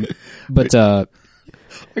for him. But Are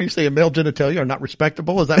you saying male genitalia are not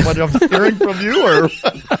respectable? Is that what I'm hearing from you? Or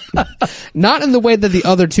not in the way that the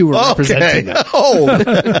other two were representing them.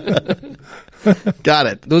 Oh. Got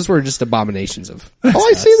it. Those were just abominations of. Oh,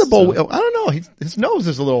 I see the boll. I don't know. His nose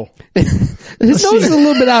is a little. His nose is a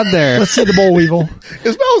little bit out there. Let's see the boll weevil.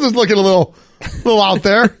 His nose is looking a little out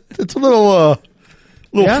there. It's a little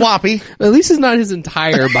floppy. At least it's not his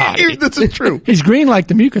entire body. This is true. He's green like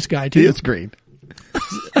the mucus guy, too. He is green.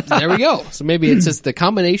 There we go. So maybe it's just the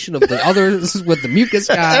combination of the others with the mucus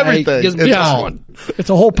guy. Everything. Gives me It's this all. one.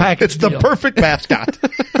 It's a whole package. It's the deal. perfect mascot.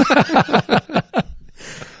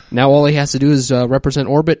 Now all he has to do is represent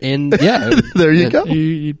orbit, and yeah, There you go.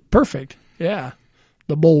 Perfect. Yeah.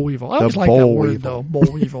 The boll weevil. I always like that boll word, weevil. though.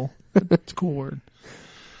 Boll weevil. It's a cool word.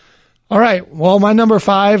 All right. Well, my number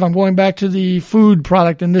 5, I'm going back to the food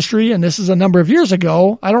product industry, and this is a number of years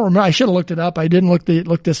ago. I don't remember. I should have looked it up. I didn't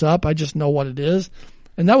look this up. I just know what it is.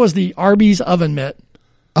 And that was the Arby's oven mitt.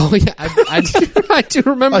 Oh yeah, I do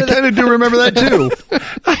remember I that. kind of do remember that too.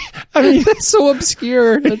 I mean, It's so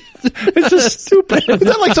obscure. it's just stupid. Is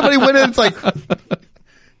that like somebody went in? It's like,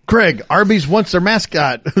 Greg, Arby's wants their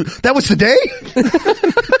mascot. That was today. Throw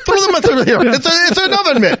them through here. It's an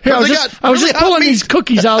oven mitt. Here, I was They just, got I was really just hot pulling meat. these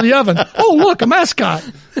cookies out of the oven. Oh, look, a mascot.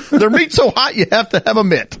 Their meat's so hot you have to have a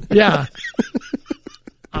mitt. Yeah.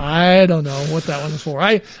 I don't know what that one was for.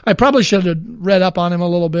 I probably should have read up on him a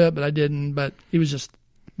little bit, but I didn't. But he was just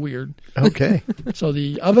weird. Okay. So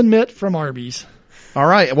the oven mitt from Arby's. All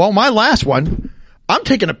right. Well, my last one, I'm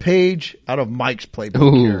taking a page out of Mike's playbook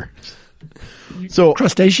Ooh. here. So,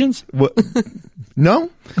 Crustaceans? no.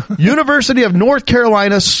 University of North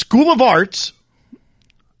Carolina School of Arts,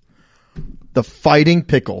 the Fighting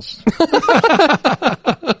Pickles.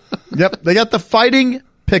 Yep. They got the Fighting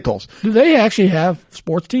Pickles. Do they actually have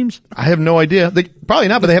sports teams? I have no idea. Probably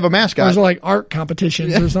not, but they have a Or mascot. is it like art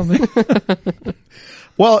competitions or something?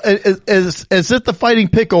 Well, as if the Fighting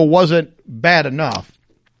Pickle wasn't bad enough,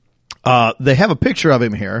 they have a picture of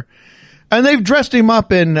him here, and they've dressed him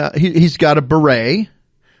up in. He's got a beret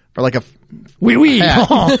or like a. Wee.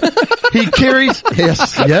 Hat. He carries.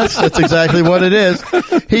 Yes, that's exactly what it is.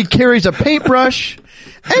 He carries a paintbrush,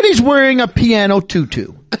 and he's wearing a piano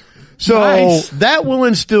tutu. So Nice. that will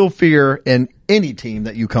instill fear in any team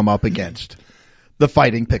that you come up against. The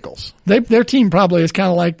Fighting Pickles. Their team probably is kind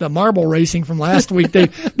of like the marble racing from last week. They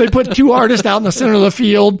put 2 artists out in the center of the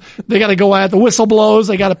field. They got to go at the whistle blows.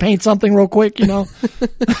 They got to paint something real quick, you know.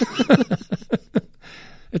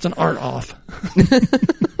 It's an art off.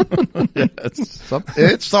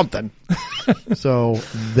 It's something. So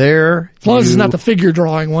there. As long as it's not the figure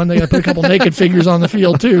drawing one, they got to put a couple naked figures on the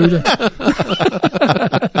field too.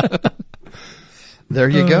 There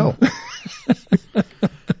you go.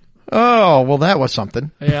 Oh, well, that was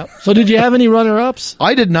something. Yeah. So did you have any runner-ups?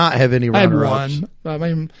 I did not have any I had runner-ups. one. I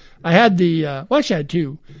mean, I had the, well, actually I had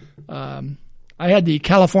 2. I had the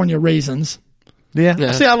California raisins.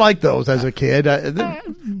 Yeah. See, I liked those as a kid.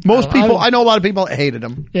 Most people, I know a lot of people that hated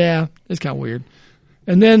them. Yeah. It's kind of weird.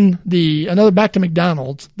 And then another back to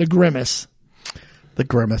McDonald's, the Grimace. The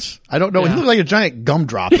Grimace. I don't know. Yeah. He looked like a giant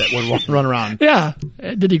gumdrop that would run around. Yeah.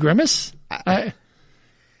 Did he grimace?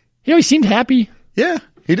 He always seemed happy. Yeah.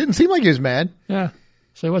 He didn't seem like he was mad. Yeah.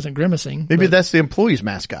 So he wasn't grimacing. Maybe but- that's the employee's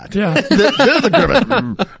mascot. Yeah. There's the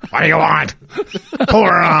Grimace. What do you want? Pull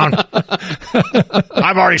around.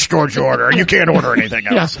 I've already stored your order. You can't order anything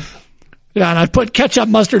Yeah. else. Yeah. And I put ketchup,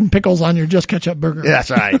 mustard, and pickles on your just ketchup burger. Yeah,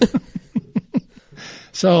 that's right.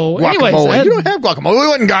 So Guacamole. anyways, You don't have guacamole. We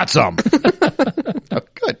went and got some. Oh,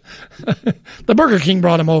 good. the Burger King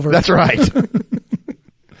brought him over. That's right.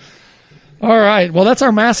 All right. Well, that's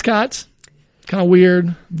our mascots. Kind of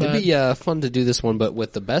weird, but It'd be fun to do this one, but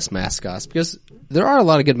with the best mascots, because there are a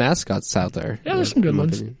lot of good mascots out there. Yeah, there's some good in my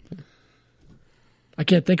ones. opinion. I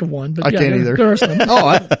can't think of one, but I yeah, can't either. there are some.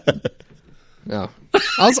 No,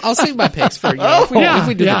 I'll save my picks for if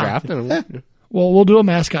we do the draft. Well, we'll do a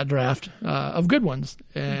mascot draft of good ones,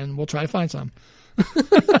 and we'll try to find some.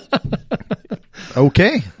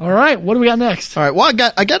 Okay. All right. What do we got next? All right. Well,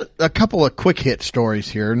 I got a couple of quick hit stories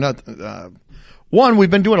here. One,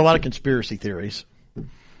 we've been doing a lot of conspiracy theories.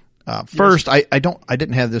 First, yes. I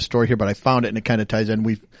didn't have this story here, but I found it and it kind of ties in.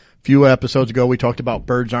 A few episodes ago, we talked about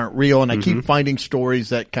birds aren't real, and I keep finding stories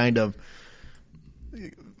that kind of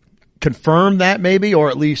confirm that maybe, or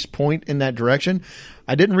at least point in that direction.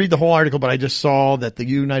 I didn't read the whole article, but I just saw that the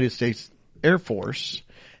United States Air Force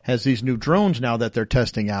has these new drones now that they're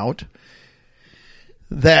testing out,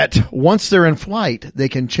 that once they're in flight, they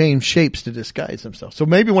can change shapes to disguise themselves. So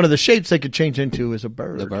maybe one of the shapes they could change into is a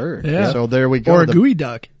bird. The bird. Yeah. So there we go. Or a gooey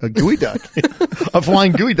duck. A gooey duck. A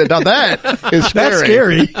flying gooey duck. Now that is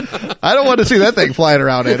scary. That's scary. I don't want to see that thing flying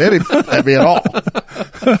around at me at all.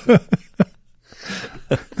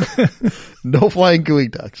 No flying gooey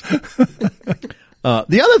ducks.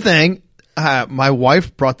 The other thing, my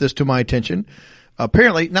wife brought this to my attention.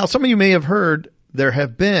 Apparently, now some of you may have heard there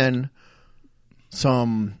have been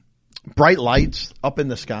some bright lights up in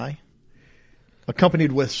the sky,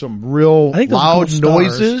 accompanied with some real loud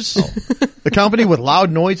noises. Accompanied with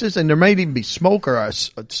loud noises, and there might even be smoke or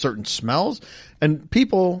certain smells. And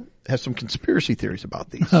people have some conspiracy theories about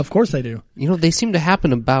these. Of course they do. You know, they seem to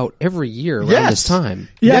happen about every year around this time.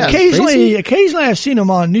 Yeah, occasionally I've seen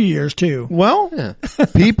them on New Year's too. Well,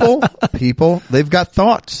 people, they've got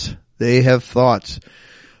thoughts. They have thoughts.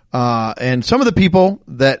 And some of the people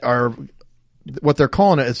that are, what they're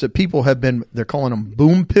calling it is that people have been, they're calling them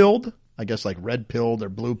boom pilled. I guess like red pilled or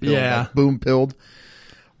blue pilled, like boom pilled.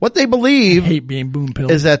 What they believe I hate being boom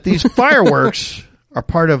pilled. is that these fireworks are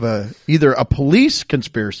part of either a police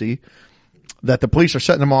conspiracy, that the police are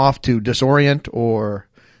setting them off to disorient or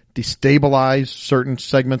destabilize certain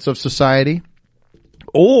segments of society,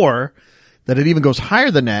 or that it even goes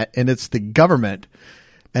higher than that, and it's the government,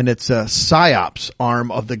 and it's a PSYOPs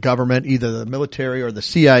arm of the government, either the military or the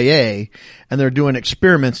CIA, and they're doing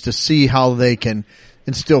experiments to see how they can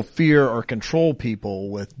instill fear or control people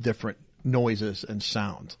with different noises and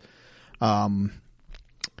sounds.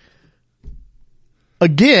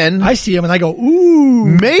 Again, I see them and I go, ooh,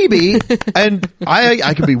 maybe, and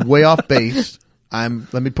I could be way off base.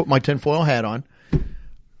 Let me put my tinfoil hat on.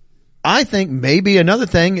 I think maybe another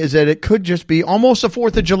thing is that it could just be almost the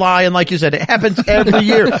 4th of July, and like you said, it happens every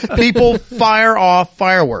year. People fire off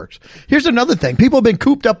fireworks. Here's another thing. People have been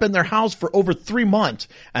cooped up in their house for over 3 months,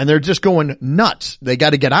 and they're just going nuts. They got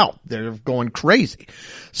to get out. They're going crazy.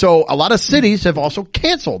 So a lot of cities have also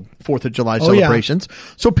canceled 4th of July celebrations. Yeah.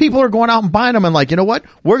 So people are going out and buying them and like, you know what?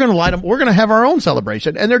 We're going to light them. We're going to have our own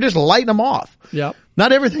celebration, and they're just lighting them off. Yep.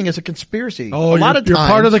 Not everything is a conspiracy. Oh, you're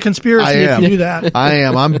part of the conspiracy if you do that. I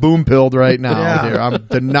am. I'm boom pilled right now. Here. I'm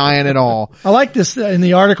denying it all. I like this in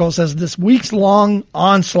the article. It says this week's long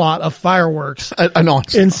onslaught of fireworks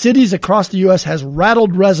in cities across the U.S. has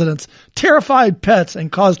rattled residents, terrified pets, and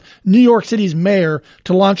caused New York City's mayor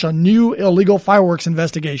to launch a new illegal fireworks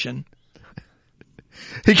investigation.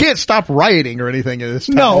 He can't stop rioting or anything in this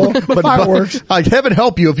town. No, but fireworks. Heaven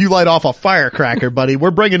help you if you light off a firecracker, buddy.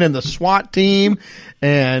 We're bringing in the SWAT team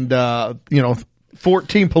and,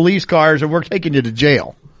 14 police cars, and we're taking you to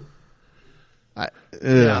jail.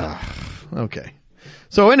 Okay.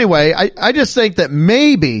 So anyway, I just think that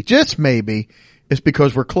maybe, just maybe, it's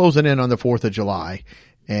because we're closing in on the 4th of July,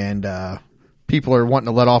 and people are wanting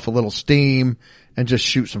to let off a little steam and just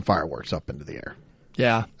shoot some fireworks up into the air.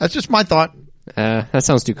 Yeah. That's just my thought. That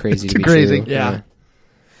sounds too crazy to be crazy. true. Yeah.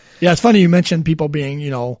 Yeah, it's funny you mentioned people being,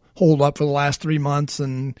 holed up for the last 3 months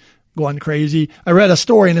and going crazy. I read a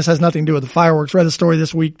story, and this has nothing to do with the fireworks. I read a story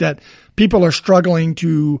this week that people are struggling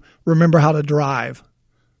to remember how to drive.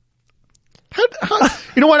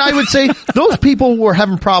 You know what? I would say those people were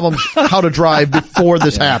having problems how to drive before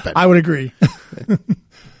this happened. I would agree.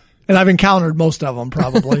 And I've encountered most of them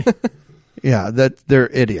probably. Yeah, that they're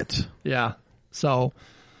idiots. Yeah. So,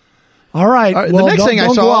 all right. Well, the next thing I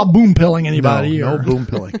saw, don't go out boom pilling anybody. No boom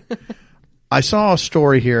pilling. I saw a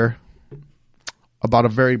story here about a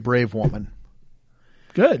very brave woman.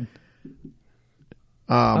 Good.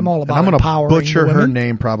 I'm all about I'm going empowering to butcher the her women.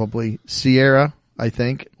 name probably. Sierra, I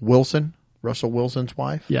think. Wilson. Russell Wilson's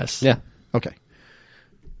wife. Yes. Yeah. Okay.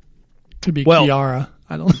 Could be Kiara.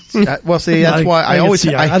 I don't. Well, see, that's why I always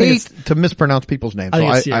Sierra. I hate to mispronounce people's names.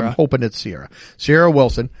 So I'm hoping it's Sierra. Sierra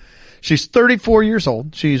Wilson. She's 34 years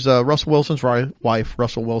old. She's Russell Wilson's wife.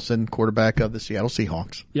 Russell Wilson, quarterback of the Seattle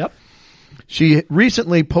Seahawks. Yep. She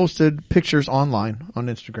recently posted pictures online on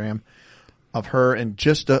Instagram of her in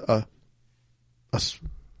just a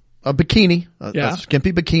bikini, a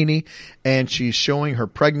skimpy bikini, and she's showing her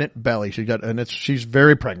pregnant belly. She's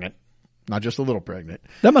very pregnant, not just a little pregnant.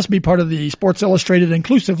 That must be part of the Sports Illustrated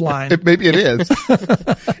inclusive line. Maybe it is.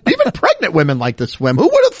 Even pregnant women like to swim. Who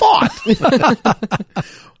would have thought?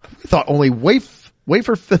 I thought only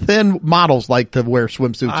Wafer thin models like to wear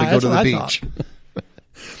swimsuits and go to the beach.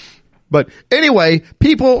 But anyway,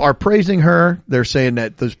 people are praising her. They're saying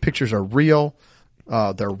that those pictures are real.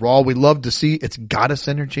 They're raw. We love to see it's goddess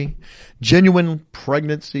energy, genuine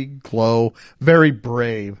pregnancy glow, very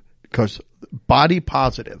brave because body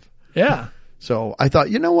positive. Yeah. So I thought,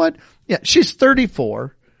 you know what? Yeah, she's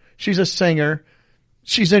 34. She's a singer.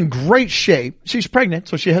 She's in great shape. She's pregnant,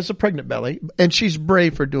 so she has a pregnant belly, and she's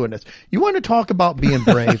brave for doing this. You want to talk about being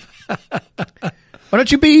brave? Why don't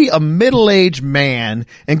you be a middle-aged man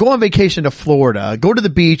and go on vacation to Florida, go to the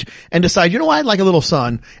beach and decide, you know what, I'd like a little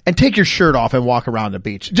sun, and take your shirt off and walk around the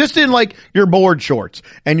beach. Just in like your board shorts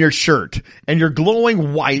and your shirt and you're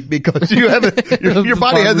glowing white because you haven't, your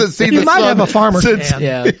body hasn't seen the sun. You might have a farmer's tan.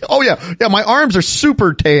 Yeah. Oh yeah. Yeah. My arms are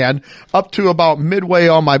super tan up to about midway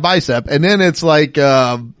on my bicep. And then it's like,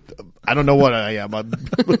 I don't know what I am. I'm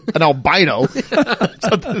an albino.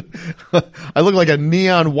 I look like a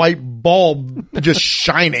neon white bulb just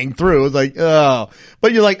shining through. It's like, oh.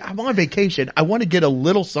 But you're like, I'm on vacation. I want to get a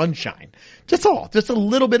little sunshine. Just a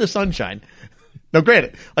little bit of sunshine. Now,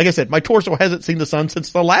 granted, like I said, my torso hasn't seen the sun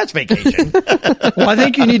since the last vacation. Well, I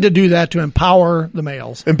think you need to do that to empower the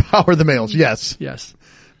males. Empower the males, yes. Yes.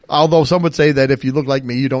 Although some would say that if you look like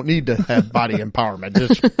me, you don't need to have body empowerment.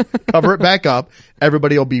 Just cover it back up.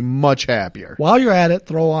 Everybody will be much happier. While you're at it,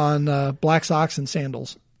 throw on black socks and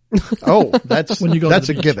sandals. Oh, that's When you go to that's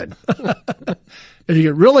the a beach. given. If you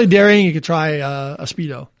get really daring, you could try a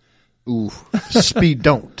Speedo. Ooh. Speed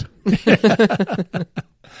don't.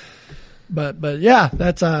 But yeah,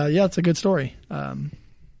 that's it's a good story. I'm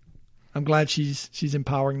glad she's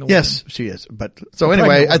empowering the women. Yes, she is. But so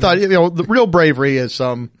anyway, I thought, the real bravery is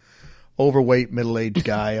some overweight middle-aged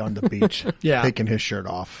guy on the beach Yeah. taking his shirt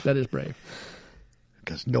off That is brave.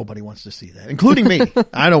 because nobody wants to see that, including me.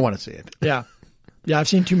 I don't want to see it. Yeah. Yeah, I've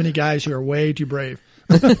seen too many guys who are way too brave.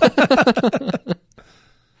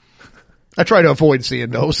 I try to avoid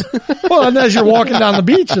seeing those. Well, and as you're walking down the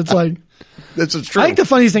beach, it's like, This is true. I think the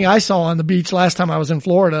funniest thing I saw on the beach last time I was in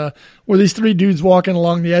Florida were these three dudes walking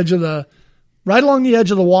along the edge of right along the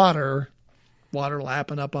edge of the water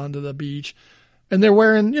lapping up onto the beach. And they're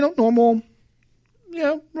wearing, normal,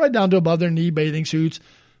 right down to above their knee bathing suits,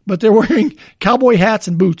 but they're wearing cowboy hats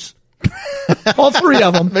and boots. All three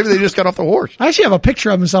of them. Maybe they just got off the horse. I actually have a picture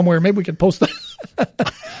of them somewhere. Maybe we can post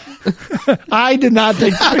that. I did not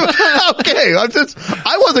take the picture. Okay,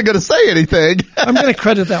 I wasn't going to say anything. I'm going to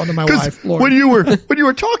credit that one to my wife, Lori. When you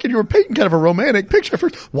were talking, you were painting kind of a romantic picture.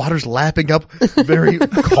 First, water's lapping up, very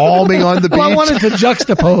calming on the beach. Well, I wanted to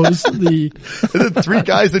juxtapose And then three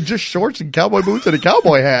guys in just shorts and cowboy boots and a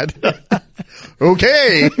cowboy hat.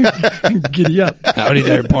 Okay. giddy up. Howdy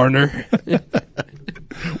there, partner.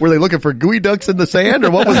 Were they looking for gooey ducks in the sand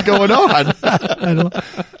or what was going on? I don't know.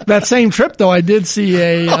 That same trip, though, I did see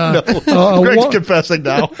Greg's confessing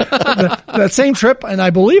now. that same trip, and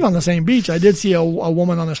I believe on the same beach, I did see a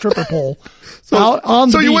woman on a stripper pole out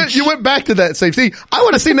on the beach. you went back to that same. See, I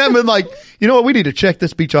would have seen them and like, you know what? We need to check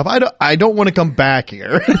this beach off. I don't want to come back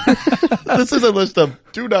here. This is a list of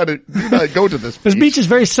do not go to this beach. This beach is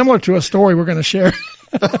very similar to a story we're going to share.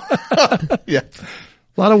 Yeah.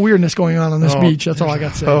 A lot of weirdness going on this beach. That's all I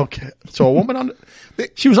got to say. Okay. So a woman on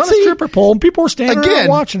She was on a stripper pole, and people were standing around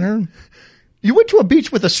watching her. You went to a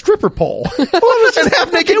beach with a stripper pole. Well, it was and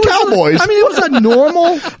half-naked cowboys. It was a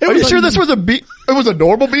normal. Are you sure this was it was a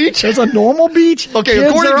normal beach? It's a normal beach. Okay, Kids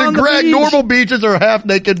according are on to the Greg, beach. normal beaches are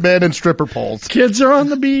half-naked men and stripper poles. Kids are on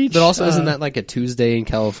the beach. But also, isn't that like a Tuesday in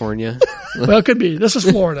California? Well, it could be. This is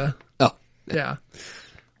Florida. Oh. Yeah.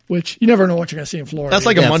 Which you never know what you're going to see in Florida. That's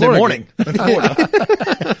like a Monday morning. in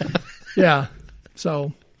Florida. Yeah.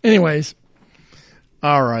 So, anyways,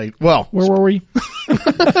 All right. Well, where were we?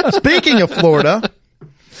 speaking of Florida,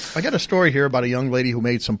 I got a story here about a young lady who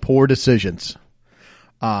made some poor decisions.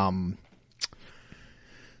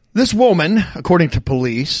 This woman, according to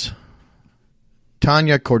police,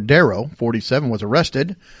 Tanya Cordero, 47, was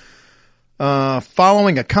arrested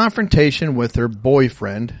following a confrontation with her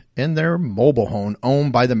boyfriend in their mobile home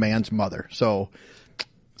owned by the man's mother. So,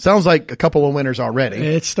 sounds like a couple of winners already.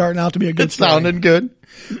 It's starting out to be a good It's story. sounding good.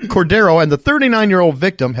 Cordero and the 39-year-old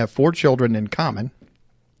victim have 4 children in common,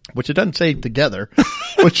 which it doesn't say together.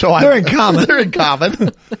 Which They're in common. They're in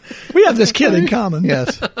common. We have this kid in common.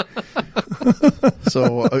 Yes.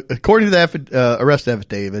 So, according to the arrest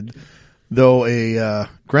affidavit, though a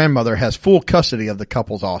grandmother has full custody of the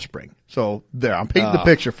couple's offspring. So, there, I'm painting the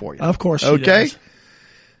picture for you. Of course she Okay? does.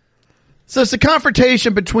 Says the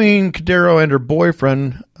confrontation between Cordero and her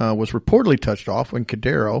boyfriend was reportedly touched off when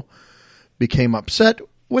Cordero became upset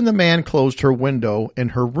when the man closed her window in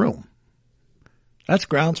her room. That's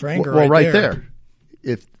grounds for anger Well, right there. there.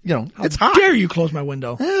 if you know How it's hot. dare you close my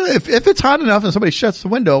window? If it's hot enough and somebody shuts the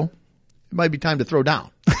window, it might be time to throw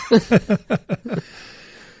down. Did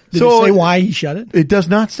it say why he shut it? It does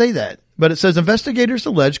not say that, but it says investigators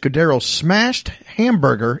allege Cordero smashed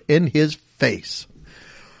hamburger in his face.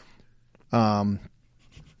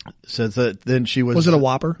 Says that then she was. Was it a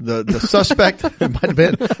Whopper? The suspect it might have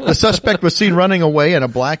been. The suspect was seen running away in a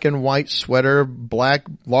black and white sweater, black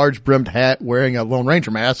large brimmed hat, wearing a Lone Ranger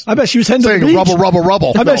mask. I bet she was heading to the beach. Rubble, rubble,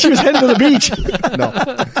 rubble. I bet she was heading to the beach. No,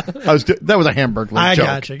 that was a Hamburg I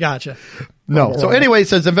joke. gotcha. No. So anyway, it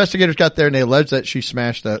says investigators got there and they alleged that she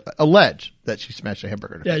smashed a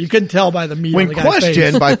hamburger. Yeah, you couldn't tell by the meat. When on the guy's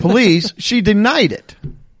questioned face. by police, she denied it.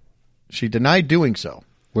 She denied doing so.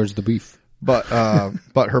 Where's the beef? But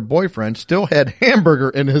her boyfriend still had hamburger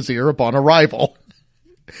in his ear upon arrival.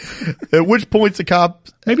 At which point the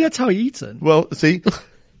cops. Maybe that's how he eats it. Well, see,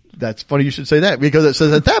 that's funny you should say that because it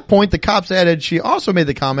says at that point the cops added she also made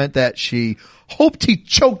the comment that she hoped he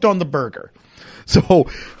choked on the burger. So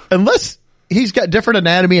unless he's got different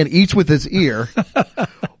anatomy and eats with his ear,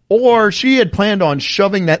 or she had planned on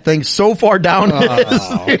shoving that thing so far down his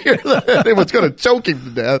ear that it was going to choke him to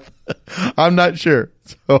death. I'm not sure.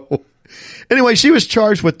 So anyway, she was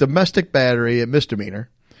charged with domestic battery and misdemeanor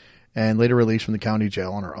and later released from the county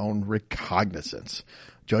jail on her own recognizance.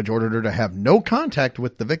 Judge ordered her to have no contact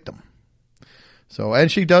with the victim. So,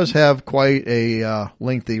 and she does have quite a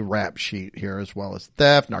lengthy rap sheet here, as well as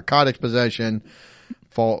theft, narcotics possession,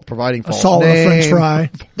 providing false assault name, with a French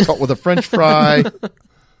fry. Assault with a French fry.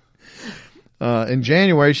 In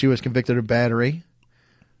January, she was convicted of battering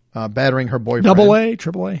her boyfriend. Double A,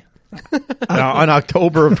 triple A. On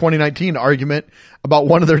October of 2019, argument about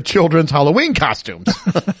one of their children's Halloween costumes.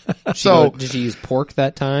 So did she use pork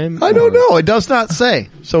that time? I don't know. It does not say.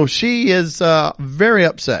 So she is very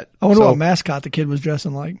upset. I wonder what mascot the kid was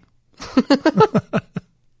dressing like.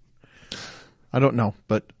 I don't know,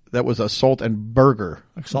 but that was assault and burger.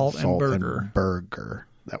 Assault and burger. Burger.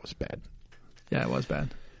 That was bad. Yeah, it was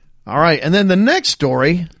bad. All right, and then the next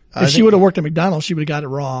story. If she would have worked at McDonald's, she would have got it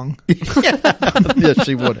wrong. Yes,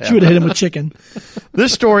 she would have. She would have hit him with chicken.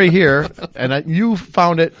 This story here, and you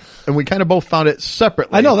found it, and we kind of both found it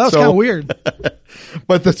separately. I know, that was kind of weird.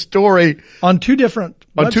 But the story on two different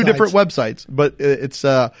websites. But it's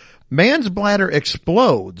man's bladder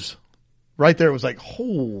explodes. Right there, it was like,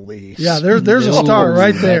 holy. Yeah, there's a star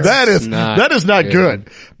right there. That is not good.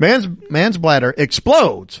 Man's bladder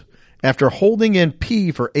explodes after holding in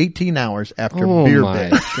pee for 18 hours after beer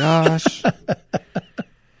binge. Oh my gosh.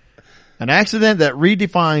 An accident that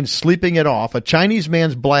redefines sleeping it off. A Chinese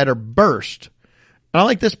man's bladder burst. And I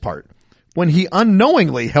like this part. When he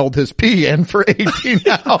unknowingly held his pee in for 18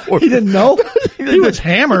 hours. He didn't know? He was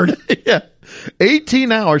hammered. Yeah.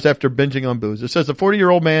 18 hours after binging on booze. It says a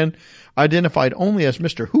 40-year-old man identified only as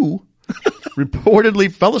Mr. Who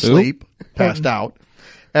reportedly fell asleep, passed out,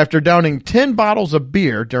 after downing 10 bottles of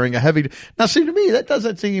beer during a heavy. Now, see, to me, that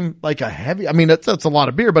doesn't seem like a heavy. I mean, that's a lot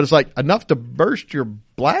of beer, but it's like enough to burst your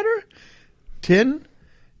bladder? 10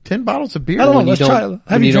 bottles of beer? I don't know. Let's try.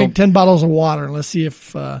 Have you drink 10 bottles of water and let's see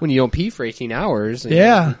if. When you don't pee for 18 hours.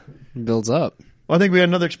 Yeah. It builds up. Well, I think we had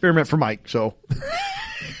another experiment for Mike, so.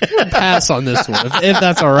 Pass on this one, if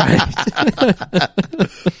that's all right.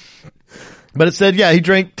 But it said, yeah, he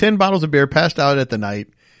drank 10 bottles of beer, passed out at the night,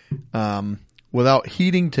 without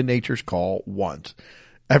heeding to nature's call once.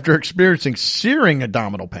 After experiencing searing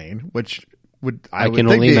abdominal pain, which I would can think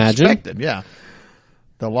only be imagine. expected. Yeah.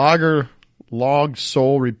 The logged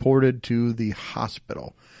soul reported to the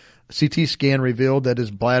hospital. A CT scan revealed that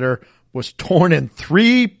his bladder was torn in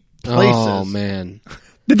 3 places. Oh, man.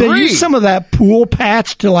 Did they use some of that pool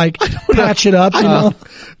patch to patch it up? You know?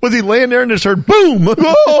 Was he laying there and just heard boom?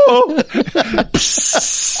 Oh!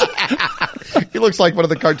 He looks like one of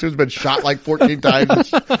the cartoons been shot like 14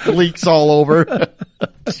 times. Leaks all over.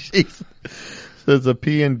 Jeez. Says the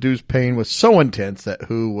pee-induced pain was so intense that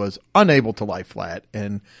Who was unable to lie flat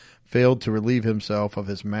and failed to relieve himself of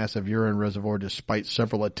his massive urine reservoir despite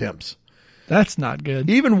several attempts. That's not good.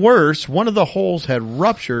 Even worse, one of the holes had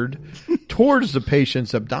ruptured towards the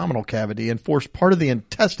patient's abdominal cavity and forced part of the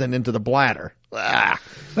intestine into the bladder. Ah.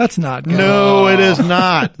 That's not good. No, it is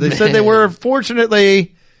not. They said they were able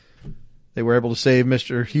to save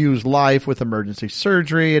Mr. Hughes' life with emergency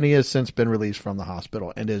surgery, and he has since been released from the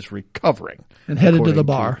hospital and is recovering. And headed to the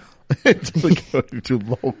bar. According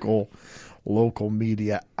to local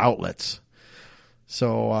media outlets.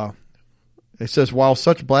 So, it says while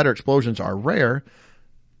such bladder explosions are rare,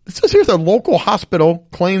 It says here the local hospital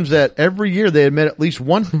claims that every year they admit at least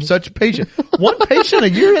one such patient. One patient a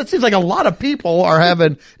year? That seems like a lot of people are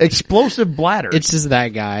having explosive bladders. It's just that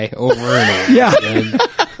guy over and over Yeah. again.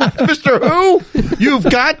 Mr. Who? You've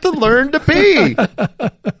got to learn to pee.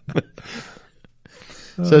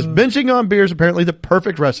 Says binging on beer is apparently the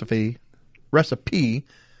perfect recipe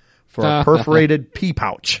for a perforated pee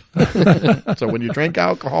pouch. So when you drink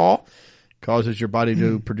alcohol, it causes your body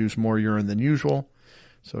to produce more urine than usual.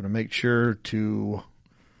 So to make sure to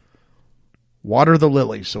water the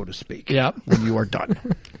lilies, so to speak, Yep. when you are done.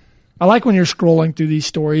 I like when you're scrolling through these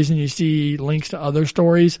stories and you see links to other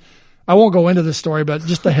stories. I won't go into the story, but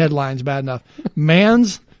just the headline's bad enough.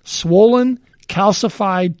 Man's swollen,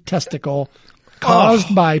 calcified testicle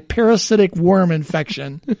caused by parasitic worm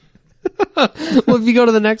infection. Well, if you go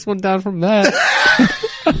to the next one down from that,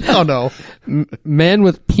 Oh, no. man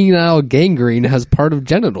with penile gangrene has part of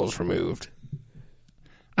genitals removed.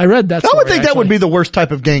 I read that I story, would think that would actually. be the worst type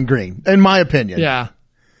of gangrene, in my opinion. Yeah.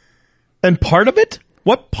 And part of it?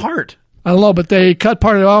 What part? I don't know, but they cut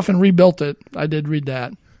part of it off and rebuilt it. I did read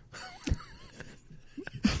that.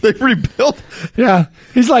 They rebuilt? Yeah.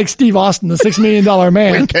 He's like Steve Austin, the $6 million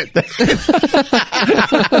man.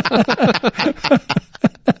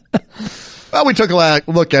 Well, we took a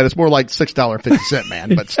look at it. It's more like $6.50,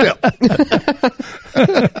 man, but still.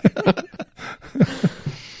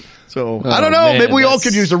 So, I don't know. Man, maybe we all that's-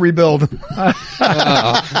 could use a rebuild.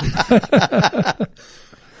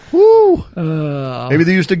 Woo. Maybe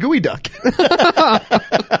they used a gooey duck.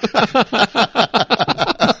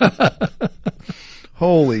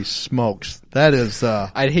 Holy smokes. That is,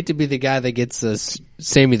 I'd hate to be the guy that gets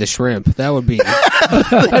Sammy the shrimp. That would be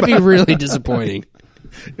that'd be really disappointing.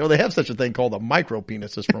 you know, they have such a thing called a micro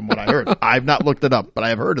penises from what I heard. I've not looked it up, but I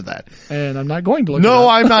have heard of that. And I'm not going to look No, it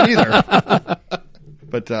up. I'm not either.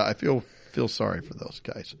 But I feel sorry for those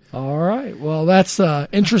guys. All right. Well, that's an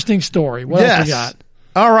interesting story. What else we got?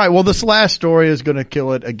 All right. Well, this last story is going to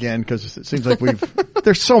kill it again because it seems like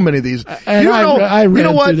there's so many of these. And I read you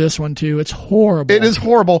know what? through this one too. It's horrible. It is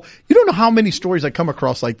horrible. You don't know how many stories I come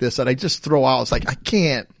across like this that I just throw out. It's like, I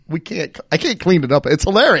can't clean it up. It's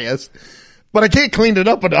hilarious, but I can't clean it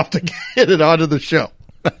up enough to get it onto the show.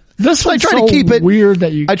 This one's try so to keep it weird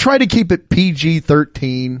that you. I try to keep it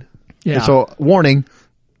PG-13. Yeah. So warning,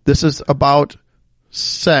 this is about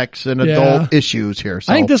sex and adult issues here.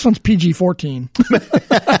 So I think this one's PG-14.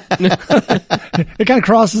 It kind of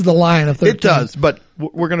crosses the line of 13. it does, but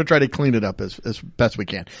we're going to try to clean it up as best we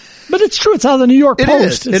can. But it's true. It's out of the New York It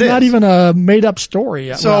Post. is. It's It not is. even a made-up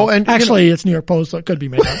story. So, Well, and, you actually, it's New York Post, so it could be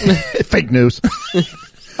made up. Fake news.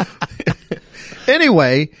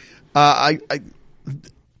 Anyway, I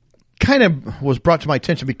kind of was brought to my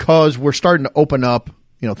attention because we're starting to open up.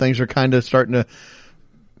 You know, things are kind of starting to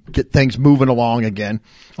get things moving along again.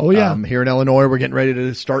 Oh, yeah. Here in Illinois, we're getting ready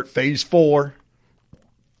to start phase 4.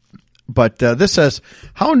 But this says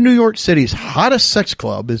how New York City's hottest sex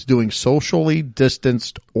club is doing socially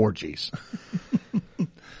distanced orgies.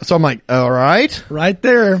 So I'm like, all right. Right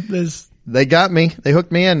there is They got me. They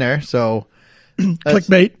hooked me in there. So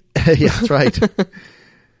clickbait. yeah, that's right.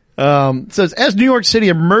 It says as New York City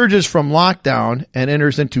emerges from lockdown and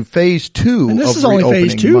enters into phase 2 And this of is only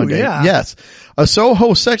phase reopening 2, Monday, yeah. yes, a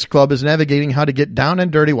Soho sex club is navigating how to get down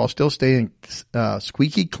and dirty while still staying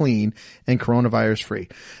squeaky clean and coronavirus free.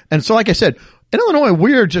 And so, like I said, in Illinois,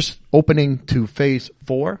 we're just opening to phase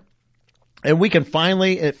 4, and we can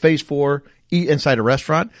finally at phase 4 eat inside a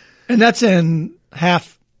restaurant. And that's in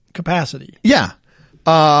half capacity. Yeah.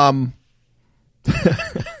 Half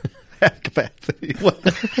capacity.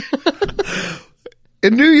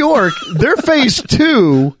 In New York, their phase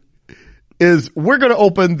 2 is we're going to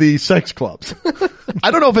open the sex clubs. I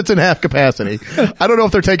don't know if it's in half capacity. I don't know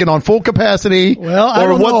if they're taking on full capacity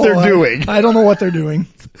or what they're doing. I don't know what they're doing.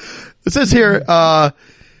 It says here,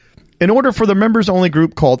 in order for the members only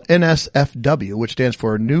group called NSFW, which stands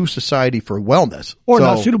for New Society for Wellness. Or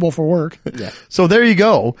not suitable for work. Yeah. So there you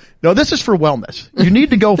go. No, this is for wellness. You need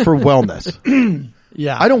to go for wellness.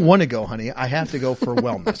 Yeah. I don't want to go, honey. I have to go for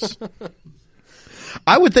wellness.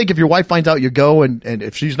 I would think if your wife finds out you go and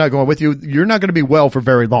if she's not going with you, you're not going to be well for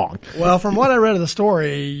very long. Well, from what I read of the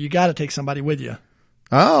story, you got to take somebody with you.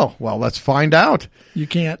 Oh, well, let's find out. You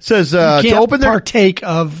can't. It says you can't to open their partake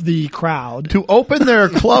of the crowd. to open their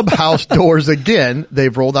clubhouse doors again,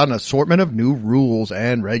 they've rolled out an assortment of new rules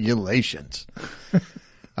and regulations.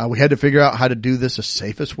 We had to figure out how to do this the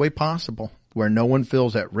safest way possible, where no one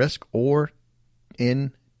feels at risk or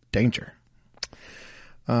in danger.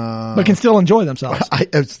 But can still enjoy themselves.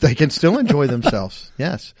 They can still enjoy themselves.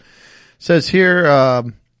 Yes. Says here,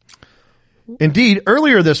 Indeed,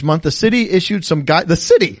 earlier this month, the city is issued some How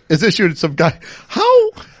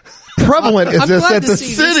prevalent is this at the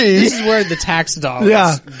city? This is where the tax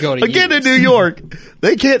dollars go to Again, use. in New York,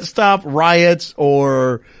 they can't stop riots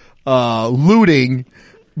or looting,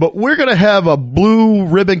 but we're going to have a blue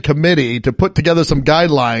ribbon committee to put together some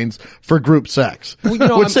guidelines for group sex,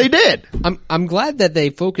 which they did. I'm glad that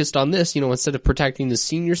they focused on this, instead of protecting the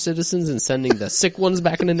senior citizens and sending the sick ones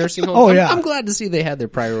back into nursing homes. I'm glad to see they had their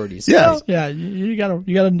priorities. Yeah. Yeah, you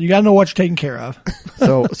gotta know what you're taking care of.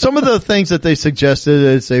 So some of the things that they suggested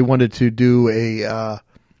is they wanted to do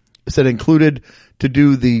included to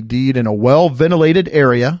do the deed in a well-ventilated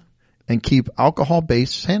area and keep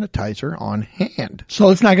alcohol-based sanitizer on hand. So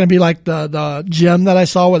it's not going to be like the gym that I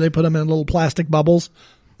saw where they put them in little plastic bubbles.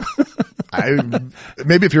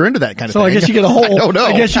 Maybe if you're into that kind of thing. So I guess you get a whole. I don't know.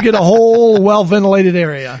 I guess you get a whole well-ventilated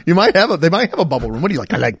area. They might have a bubble room. What do you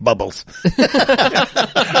like? I like bubbles.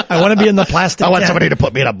 I want to be in the plastic. I want tent. somebody to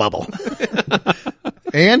put me in a bubble.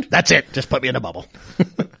 And that's it. Just put me in a bubble.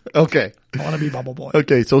 Okay. I want to be Bubble Boy.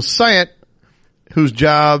 Okay. So Scient, whose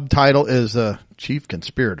job title is chief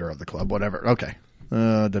conspirator of the club, whatever. Okay.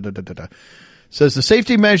 Says the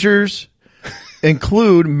safety measures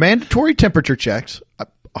include mandatory temperature checks. I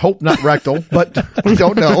hope not rectal, but we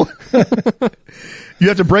don't know. You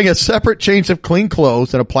have to bring a separate change of clean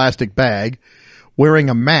clothes in a plastic bag, wearing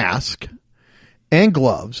a mask and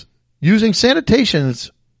gloves, using sanitation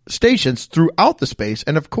stations throughout the space,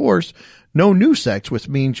 and of course, no new sex, which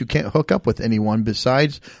means you can't hook up with anyone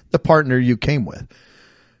besides the partner you came with.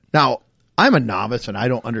 Now, I'm a novice and I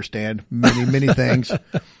don't understand many things,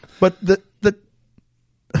 but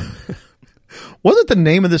wasn't the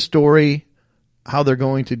name of the story how they're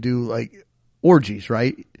going to do like orgies,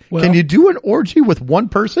 right? Well, can you do an orgy with one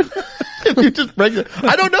person? If you just bring it,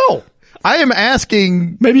 I don't know. I am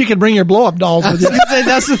asking. Maybe you could bring your blow-up dolls with you. I was gonna say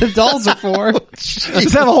that's what the dolls are for.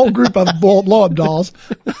 Just have a whole group of blow-up dolls.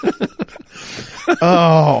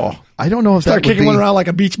 Oh, I don't know if Start that would kicking be, one around like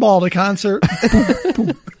a beach ball at a concert.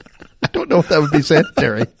 I don't know if that would be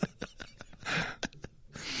sanitary.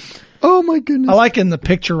 Oh my goodness. I like in the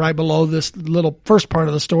picture right below this little first part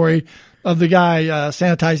of the story of the guy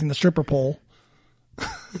sanitizing the stripper pole.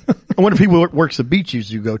 I wonder if he works the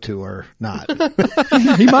beaches you go to or not.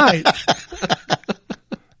 He might.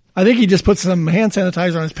 I think he just put some hand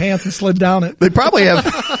sanitizer on his pants and slid down it. They probably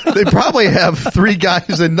have three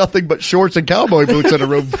guys in nothing but shorts and cowboy boots in a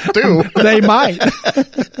room too. They might.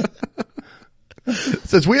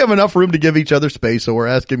 Says we have enough room to give each other space, so we're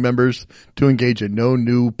asking members to engage in no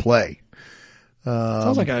new play.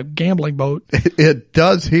 Sounds like a gambling boat. It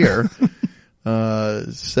does here.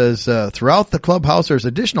 Says throughout the clubhouse there's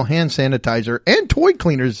additional hand sanitizer and toy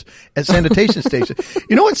cleaners at sanitation stations.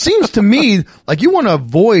 You know, it seems to me like you want to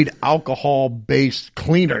avoid alcohol-based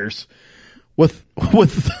cleaners with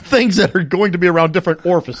things that are going to be around different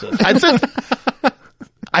orifices.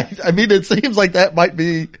 I mean, it seems like that might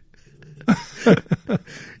be.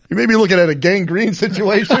 You may be looking at a gangrene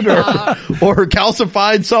situation or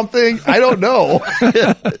calcified something. I don't know.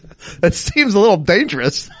 That seems a little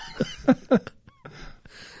dangerous.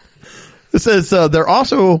 It says they're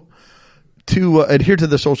also to adhere to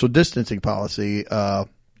the social distancing policy.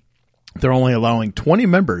 They're only allowing 20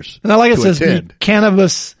 members. And I like it says attend. the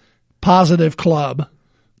cannabis positive club.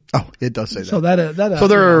 Oh, it does say that. So that so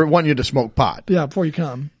they're wanting you to smoke pot. yeah, before you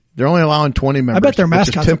come. They're only allowing 20 members. I bet their which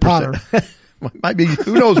is mascot's a 10%. potter. Might be.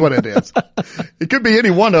 Who knows what it is? It could be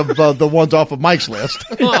any one of the ones off of Mike's list.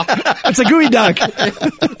 It's a gooey duck.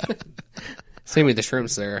 Same with the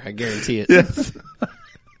shrimps there. I guarantee it. Yes.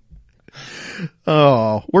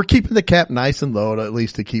 Oh, we're keeping the cap nice and low, at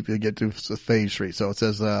least to get to phase 3. So it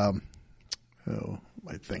says, my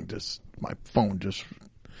phone just.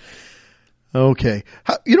 Okay.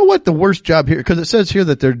 You know what? The worst job here, because it says here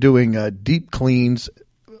that they're doing deep cleans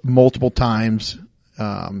multiple times,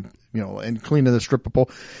 and cleaning the stripper pole.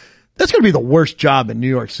 That's going to be the worst job in New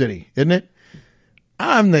York City, isn't it?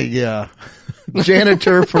 I'm the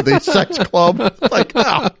janitor for the sex club. Like,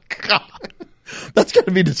 oh God, that's going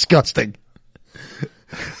to be disgusting.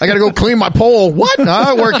 I got to go clean my pole. What? No,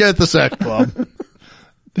 I work at the sex club.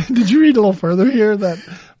 Did you read a little further here? That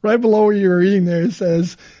right below where you were reading there, it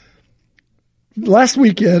says, last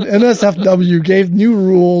weekend, NSFW gave the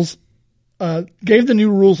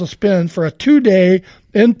new rules a spin for a 2-day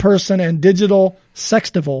in-person and digital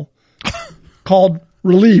sextival called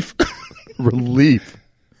Relief. Relief.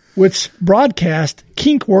 Which broadcast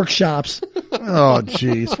kink workshops. Oh,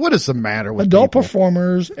 jeez. What is the matter with adult people?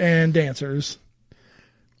 performers and dancers?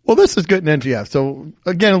 Well, this is good in NGF. So,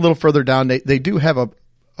 again, a little further down, they do have a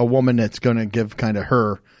woman that's going to give kind of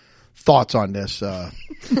her thoughts on this.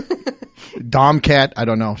 Domcat, I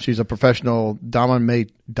don't know. She's a professional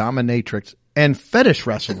dominatrix and fetish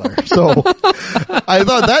wrestler. So I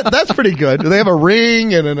thought that's pretty good. They have a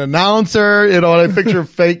ring and an announcer, and I picture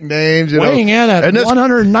fake names. Weighing in at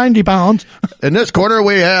 190 pounds. In this corner,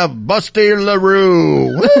 we have Busty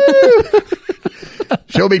LaRue.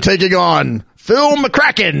 She'll be taking on Phil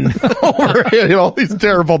McCracken. All these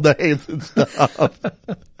terrible names and stuff.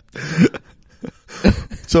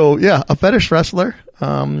 So, yeah, a fetish wrestler.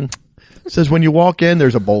 Says when you walk in,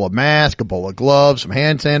 there's a bowl of mask, a bowl of gloves, some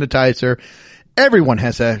hand sanitizer. Everyone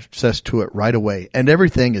has access to it right away, and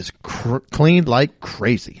everything is cleaned like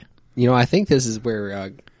crazy. I think this is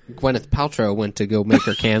where Gwyneth Paltrow went to go make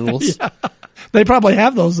her candles. Yeah. They probably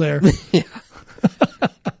have those there. Yeah.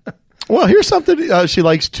 Well, here's something. She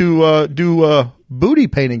likes to do booty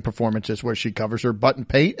painting performances where she covers her butt in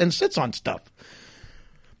paint and sits on stuff.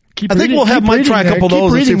 I think we'll have Mike try a couple of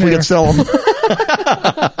those and see if we can sell them.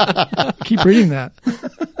 Keep reading that.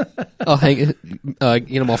 I'll get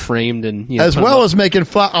them all framed and as well as making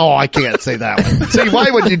Oh, I can't say that one. See,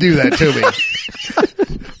 why would you do that to me?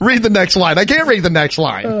 Read the next line. I can't read the next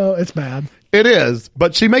line. Oh, it's bad. It is,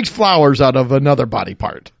 but she makes flowers out of another body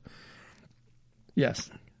part. Yes.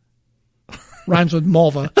 Rhymes with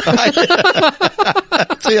Mulva.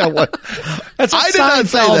 See, what? That's a I did not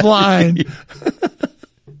say Seinfeld that. line.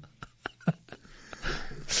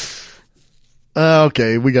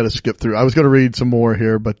 Okay, we got to skip through. I was going to read some more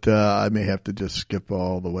here, but I may have to just skip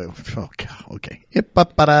all the way. Oh, God, okay. Yeah,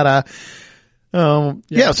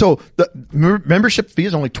 so the membership fee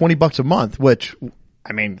is only $20 a month, which,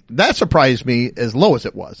 I mean, that surprised me as low as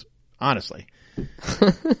it was, honestly.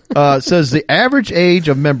 It says the average age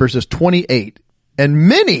of members is 28, and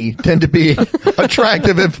many tend to be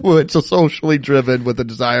attractive, influential, socially driven with a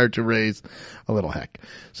desire to raise a little heck.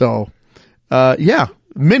 So, yeah.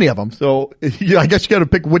 Many of them. So I guess you got to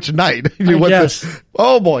pick which night. Yes.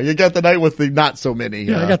 Oh boy, you got the night with the not so many.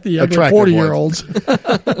 Yeah, I got the 40-year-olds.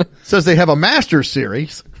 Says they have a master's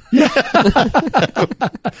series. Yeah.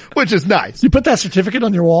 Which is nice. You put that certificate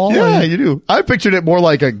on your wall? Yeah, you do. I pictured it more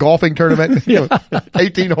like a golfing tournament.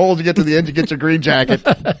 18 holes, you get to the end, you get your green jacket.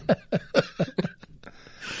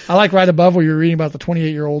 I like right above where you're reading about the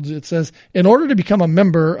 28-year-olds. It says, in order to become a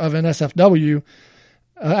member of NSFW,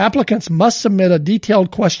 applicants must submit a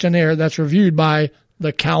detailed questionnaire that's reviewed by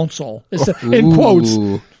the council. It's in quotes.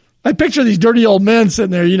 I picture these dirty old men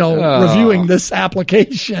sitting there, reviewing this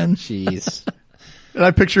application. Jeez. And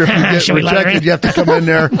I picture if you get rejected, you have to come in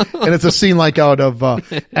there, and it's a scene like out of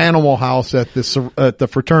Animal House at the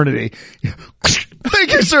fraternity.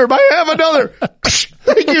 Thank you, sir. I have another.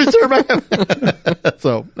 Thank you, sir.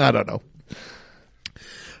 So I don't know.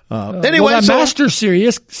 Anyway, that Master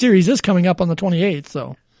series is coming up on the 28th.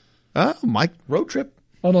 So, Mike road trip.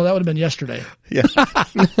 Oh no, that would have been yesterday. Yeah,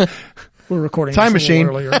 we're recording time machine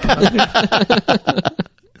earlier.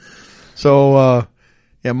 So,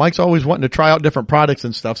 yeah, Mike's always wanting to try out different products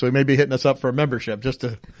and stuff. So he may be hitting us up for a membership just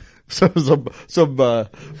to some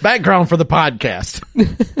background for the podcast.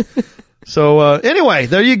 So, anyway,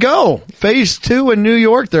 there you go. Phase 2 in New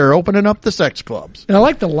York, they're opening up the sex clubs. And I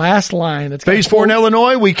like the last line. It's Phase 4 in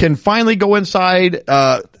Illinois, we can finally go inside,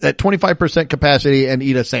 at 25% capacity and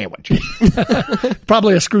eat a sandwich.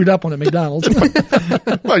 Probably a screwed up one at McDonald's.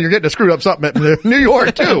 Well, you're getting a screwed up something at New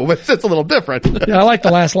York too, but it's a little different. Yeah, I like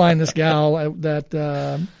the last line. This gal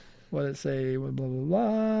that, what did it say? Blah,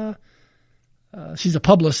 blah, blah. She's a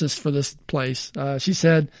publicist for this place. She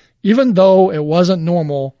said, even though it wasn't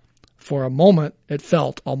normal, for a moment, it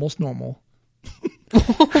felt almost normal. I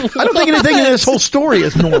don't think anything in this whole story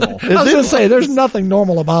is normal. I was going to say, there's nothing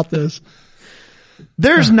normal about this.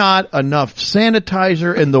 There's not enough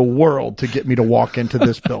sanitizer in the world to get me to walk into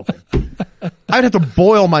this building. I'd have to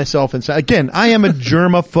boil myself inside. Again, I am a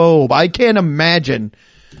germaphobe. I can't imagine.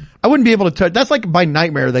 I wouldn't be able to touch. That's like my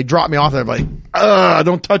nightmare. They drop me off there like,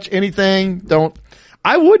 don't touch anything.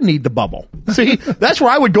 I would need the bubble. See, that's where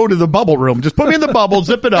I would go to the bubble room. Just put me in the bubble,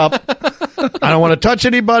 zip it up. I don't want to touch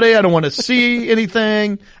anybody. I don't want to see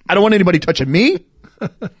anything. I don't want anybody touching me.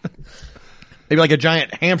 Maybe like a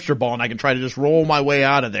giant hamster ball, and I can try to just roll my way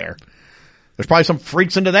out of there. There's probably some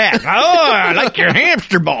freaks into that. Oh, I like your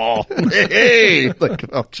hamster ball. Hey. Look,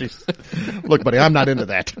 oh, jeez. Look, buddy, I'm not into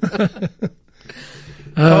that.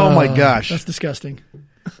 Oh, my gosh. That's disgusting.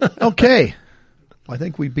 Okay. Well, I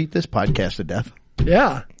think we beat this podcast to death.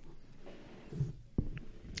 Yeah.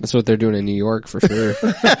 That's what they're doing in New York for sure.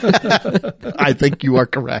 I think you are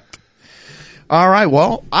correct. All right.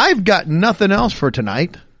 Well, I've got nothing else for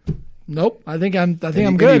tonight. Nope. I think I'm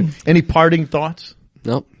good. Any parting thoughts?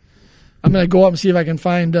 Nope. I'm going to go up and see if I can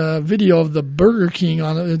find a video of the Burger King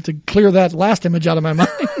on it to clear that last image out of my mind.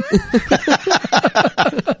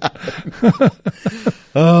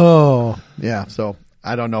 Oh, yeah. So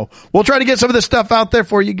I don't know. We'll try to get some of this stuff out there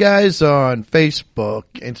for you guys on Facebook,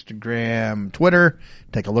 Instagram, Twitter.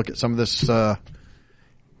 Take a look at some of this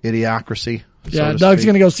idiocracy. Yeah, Doug's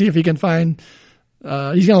going to go see if he can find.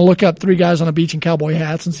 He's going to look up 3 guys on a beach in cowboy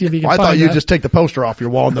hats and see if he can I find thought you'd that. just take the poster off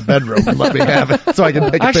your wall in the bedroom and let me have it so I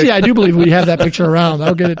can take a Actually, picture. I do believe we have that picture around.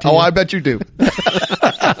 I'll get it to you. Oh, I bet you do.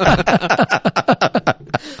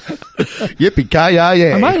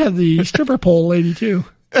 Yippee-ki-yay. I might have the stripper pole lady too.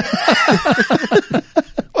 Well,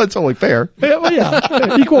 it's only fair. Yeah, well,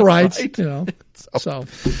 yeah, equal rights. Right. You know. So, all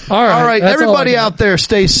right. All right, that's all everybody I got. out there,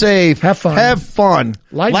 stay safe. Have fun. Have fun.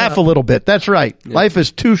 Lighten Laugh up. a little bit. That's right. Life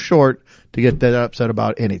is too short to get that upset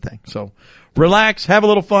about anything. So relax, have a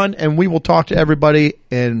little fun, and we will talk to everybody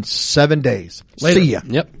in 7 days. Later. See ya.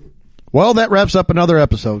 Yep. Well, that wraps up another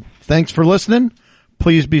episode. Thanks for listening.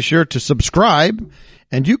 Please be sure to subscribe,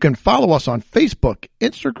 and you can follow us on Facebook,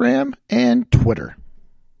 Instagram, and Twitter.